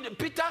about even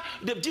Peter,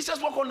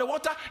 Jesus walked on the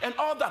water and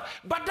all that.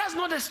 But that's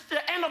not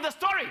the end of the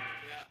story.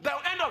 The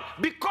end of,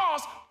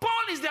 because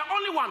Paul is the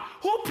only one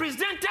who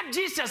presented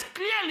Jesus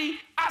clearly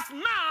as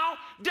now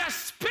the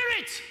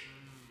Spirit.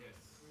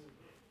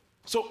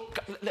 So,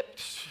 1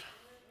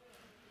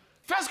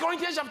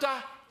 Corinthians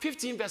chapter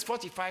 15 verse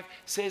 45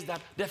 says that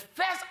the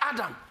first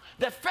Adam,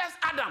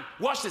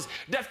 watch this,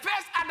 the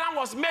first Adam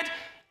was made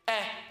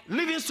a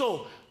living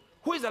soul.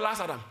 Who is the last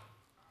Adam?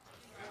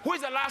 Who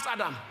is the last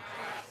Adam?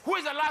 Who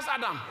is the last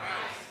Adam?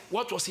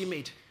 What was he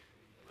made?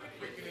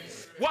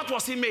 What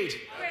was he made?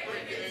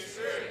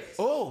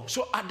 Oh,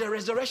 so at the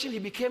resurrection, he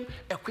became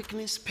a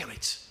quickening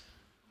spirit.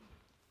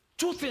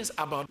 Two things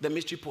about the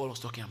mystery Paul was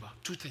talking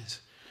about. Two things.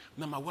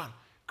 Number one,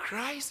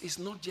 Christ is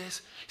not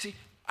just... See,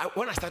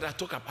 when I started, I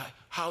talked about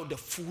how the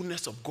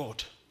fullness of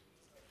God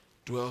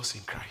dwells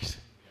in Christ.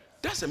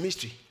 That's a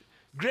mystery.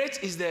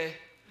 Great is the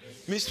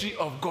mystery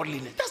of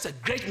godliness. That's a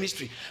great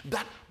mystery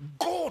that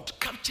God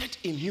captured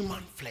in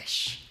human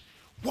flesh,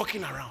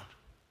 walking around.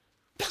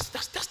 That's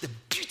the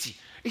beauty.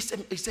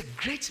 It's a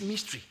great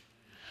mystery.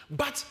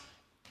 But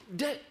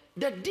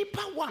the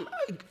deeper one,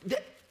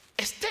 the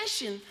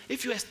extension,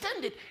 if you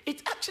extend it,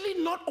 it's actually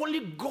not only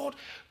God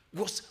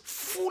was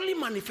fully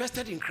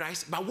manifested in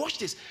Christ, but watch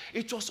this,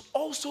 it was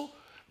also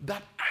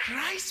that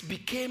Christ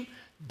became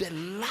the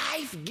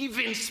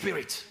life-giving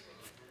spirit.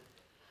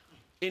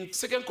 In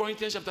 2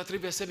 Corinthians chapter 3,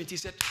 verse 17, he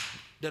said,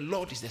 the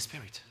Lord is the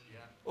Spirit.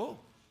 Yeah.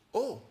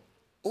 Oh.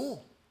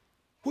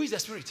 Who is the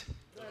Spirit?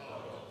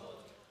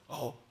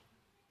 Oh.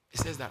 It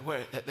says that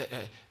where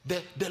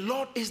the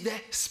Lord is the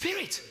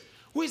Spirit.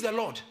 Who is the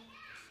Lord?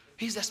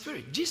 He's the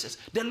Spirit. Jesus.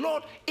 The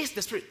Lord is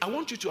the Spirit. I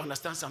want you to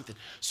understand something.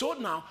 So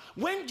now,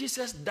 when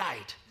Jesus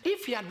died,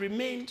 if he had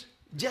remained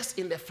just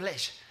in the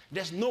flesh,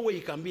 there's no way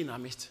he can be in our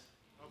midst.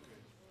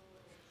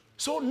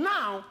 So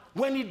now,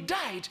 when he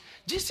died,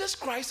 Jesus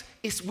Christ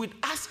is with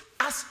us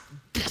as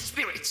the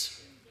Spirit.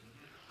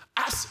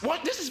 As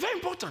what? This is very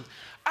important.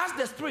 As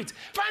the Spirit,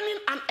 finding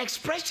an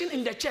expression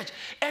in the church,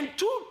 and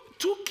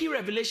two key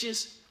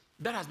revelations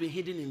that has been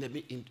hidden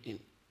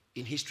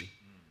in history,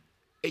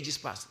 ages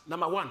past.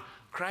 Number one,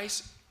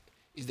 Christ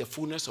is the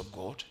fullness of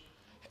God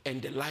and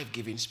the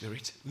life-giving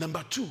Spirit.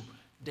 Number two,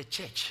 the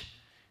church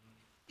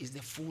is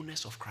the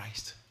fullness of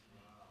Christ,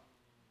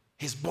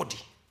 his body.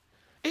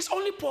 It's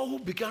only Paul who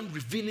began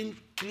revealing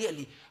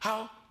clearly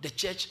how the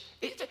church,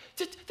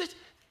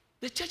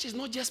 the church is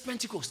not just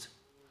Pentecost.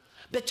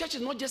 The church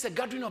is not just a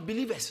gathering of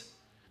believers.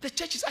 The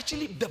church is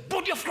actually the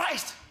body of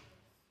Christ.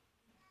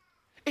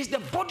 It's the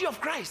body of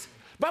Christ.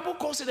 The Bible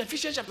calls it,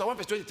 Ephesians chapter 1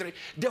 verse 23,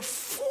 the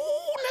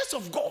fullness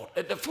of God,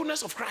 the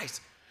fullness of Christ.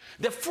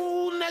 The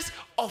fullness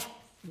of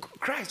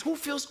Christ who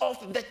fills all.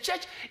 The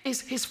church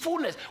is his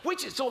fullness,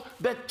 so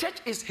the church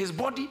is his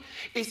body,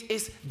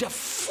 is the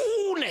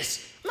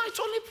fullness. Now it's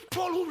only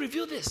Paul who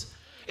revealed this.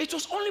 It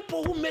was only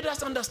Paul who made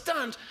us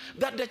understand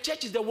that the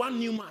church is the one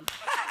new man.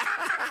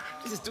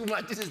 This is too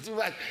much.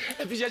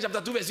 Ephesians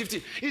chapter 2 verse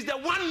 15 is the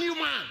one new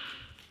man.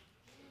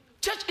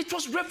 Church, it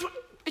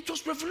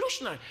was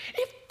revolutionary.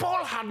 If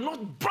Paul had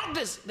not brought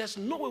this, there's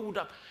no way we would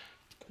have.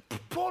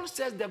 Paul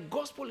says the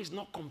gospel is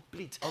not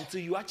complete until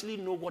you actually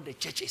know what the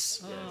church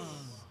is.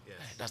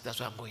 Yes. That's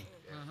where I'm going.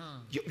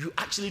 You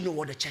actually know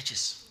what the church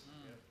is.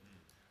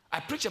 I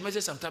preached a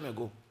message some time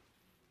ago.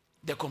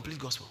 The complete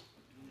gospel.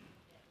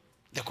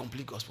 The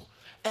complete gospel.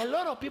 A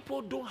lot of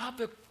people don't have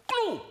a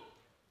clue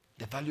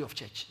the value of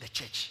church, the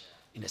church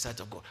in the sight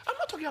of God. I'm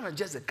not talking about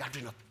just the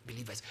gathering of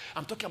believers.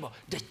 I'm talking about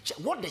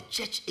what the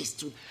church is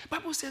to. The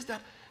Bible says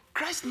that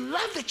Christ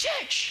loved the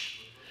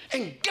church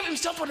and gave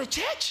himself for the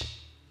church.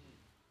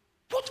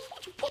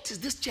 What is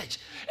this church?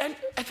 And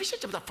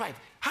Ephesians chapter 5,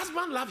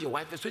 husband love your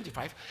wife, verse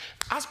 25,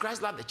 as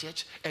Christ loved the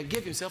church and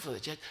gave himself for the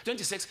church.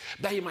 26,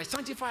 that he might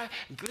sanctify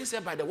and cleanse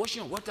her by the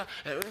washing of water.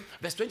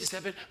 Verse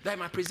 27, that he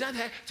might present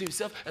her to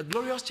himself a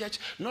glorious church,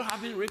 not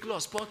having wrinkle or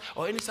spot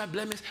or any such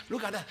blemish.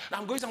 Look at that.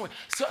 I'm going somewhere.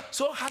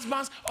 So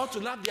husbands ought to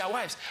love their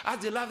wives as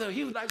they love them.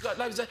 He loves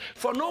God.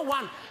 For no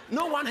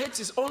one hates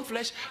his own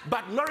flesh,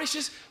 but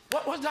nourishes.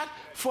 What's that?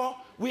 For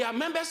we are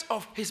members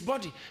of his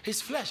body,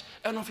 his flesh,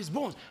 and of his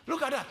bones.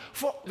 Look at that.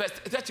 For verse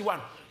 31.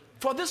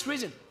 For this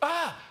reason,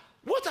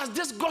 what has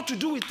this got to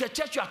do with the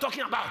church you are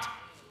talking about?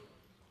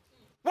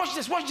 Watch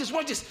this.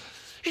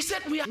 He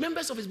said we are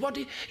members of his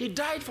body. He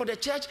died for the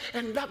church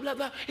and blah, blah,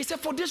 blah. He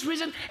said for this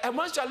reason, a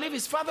man shall leave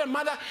his father and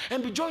mother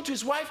and be joined to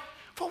his wife.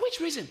 For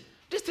which reason?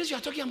 These things you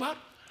are talking about?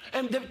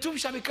 And the two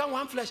shall become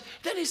one flesh.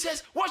 Then he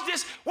says, watch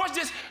this,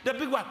 the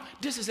big one.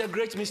 This is a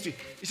great mystery.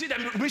 You see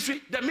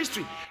the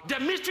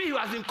mystery he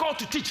has been called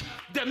to teach.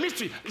 The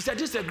mystery. He said,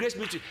 this is a great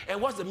mystery.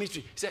 And what's the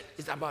mystery? He said,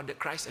 it's about the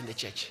Christ and the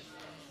church.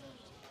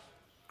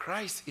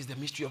 Christ is the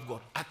mystery of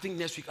God. I think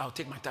next week I'll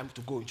take my time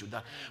to go into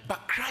that.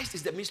 But Christ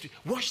is the mystery.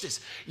 Watch this.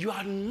 You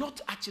are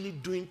not actually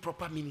doing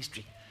proper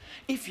ministry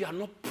if you are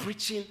not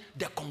preaching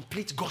the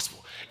complete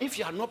gospel. If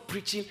you are not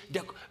preaching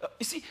the...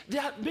 you see,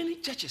 there are many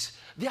churches.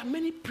 There are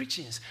many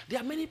preachings. There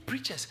are many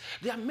preachers.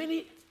 There are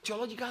many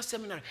theological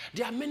seminaries.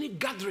 There are many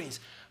gatherings.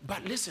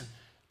 But listen,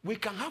 we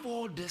can have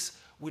all this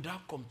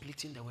without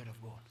completing the word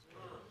of God.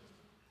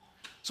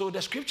 So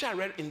the scripture I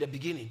read in the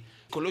beginning,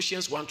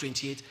 Colossians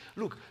 1:28,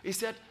 look, it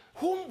said,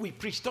 whom we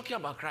preach, talking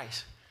about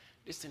Christ.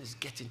 This thing is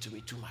getting to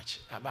me too much.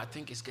 But I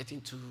think it's getting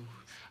too...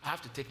 I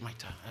have to take my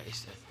time.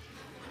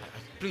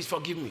 Please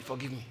forgive me.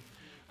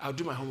 I'll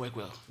do my homework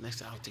well. Next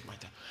time I'll take my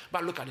time.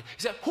 But look at it.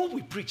 He said, whom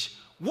we preach,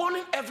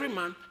 warning every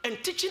man and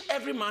teaching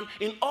every man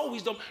in all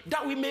wisdom,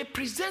 that we may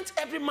present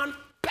every man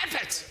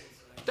perfect.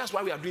 That's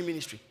why we are doing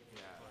ministry.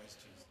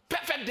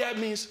 Perfect there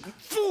means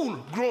full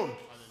grown.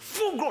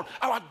 Full grown.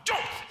 Our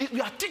job is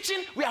we are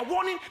teaching, we are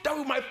warning that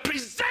we might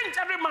present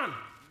every man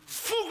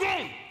full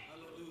grown.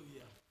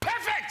 Hallelujah.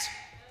 Perfect.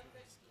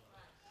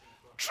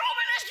 True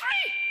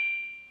ministry.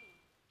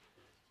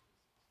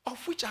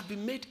 Of which I've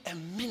been made a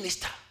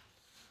minister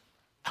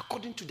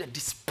according to the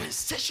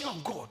dispensation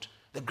of God,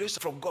 the grace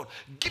from God,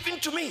 given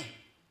to me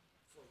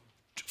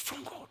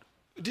from God.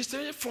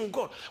 Dispensation from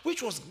God,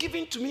 which was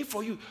given to me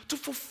for you to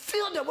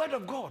fulfill the word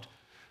of God.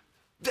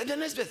 The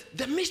next verse,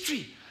 the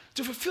mystery,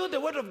 to fulfill the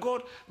word of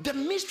God, the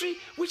mystery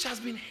which has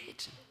been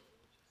hidden.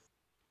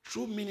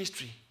 True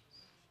ministry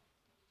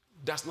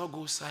does not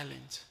go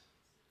silent,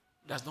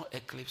 does not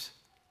eclipse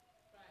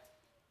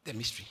the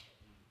mystery,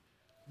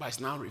 but it's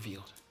now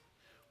revealed.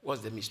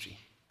 What's the mystery?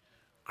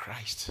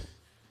 Christ,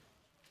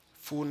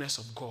 fullness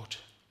of God,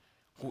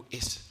 who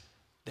is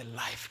the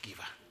life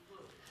giver.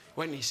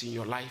 When he's in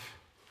your life,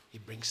 he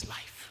brings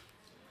life.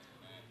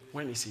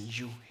 When he's in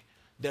you,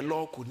 the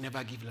law could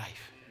never give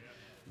life.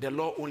 The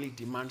law only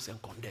demands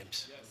and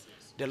condemns.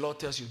 The law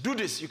tells you, do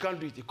this, you can't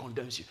do it, it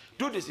condemns you.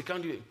 Do this, you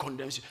can't do it, it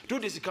condemns you. Do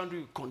this, you can't do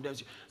it, it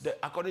condemns you.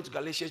 According to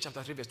Galatians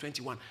chapter 3, verse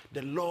 21,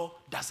 the law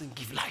doesn't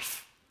give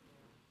life.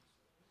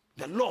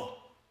 The law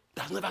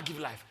does never give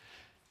life.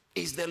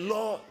 Is the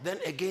law then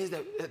against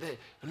the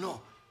no?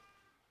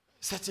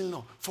 Certainly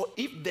no. For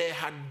if there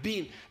had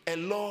been a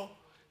law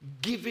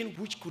given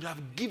which could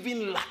have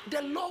given life,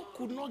 the law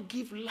could not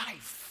give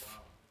life.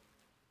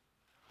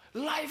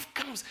 Life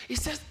comes. It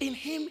says in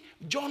him,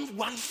 John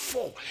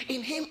 1:4,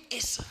 in him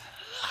is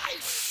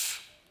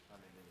life.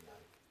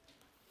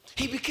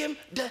 He became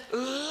the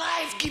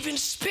life-giving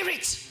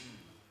spirit.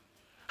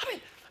 I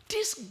mean,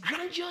 these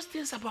grandiose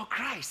things about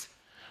Christ.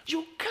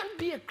 You can't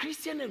be a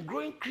Christian and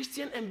growing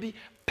Christian and be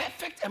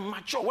perfect and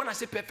mature. When I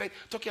say perfect,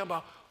 talking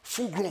about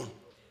full grown.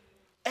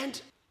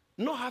 And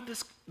not have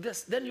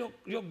this, then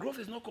your growth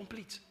is not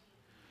complete.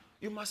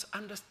 You must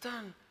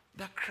understand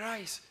that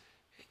Christ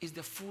is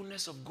the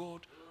fullness of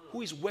God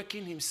who is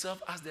working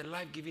himself as the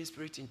life-giving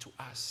spirit into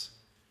us.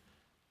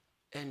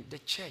 And the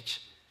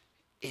church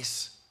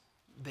is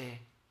the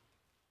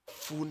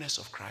fullness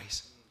of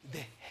Christ,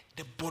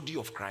 the body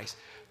of Christ.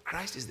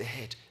 Christ is the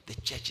head, the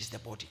church is the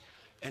body.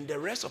 And the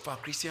rest of our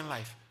Christian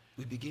life,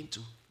 we begin to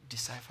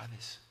decipher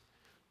this,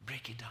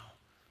 break it down,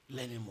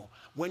 learn it more.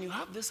 When you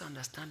have this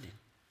understanding,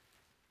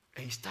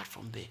 and you start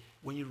from there,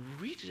 when you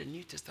read the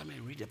New Testament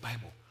and read the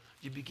Bible,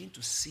 you begin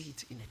to see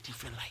it in a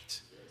different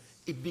light.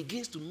 It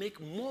begins to make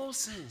more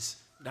sense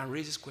than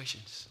raises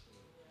questions.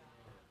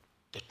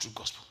 The true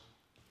gospel.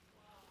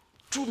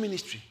 True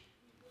ministry.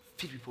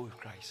 Feed people with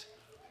Christ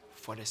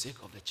for the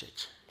sake of the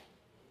church.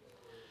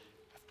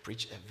 I've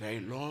preached a very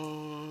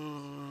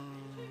long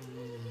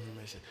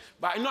message.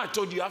 But I know I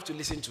told you have to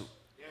listen to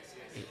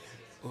it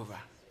over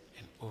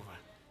and over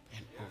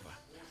and over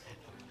and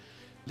over.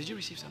 Did you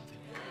receive something?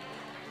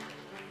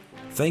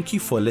 Thank you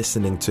for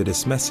listening to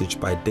this message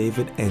by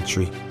David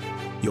Entry.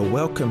 You're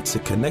welcome to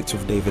connect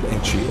with David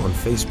Entry on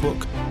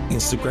Facebook,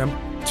 Instagram,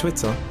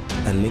 Twitter,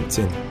 and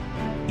LinkedIn.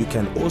 You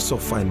can also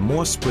find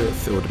more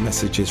spirit-filled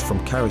messages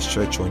from Charis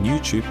Church on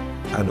YouTube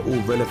and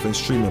all relevant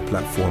streaming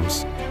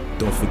platforms.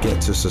 Don't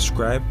forget to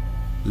subscribe,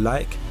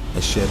 like,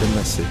 and share the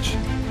message.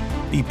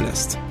 Be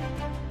blessed.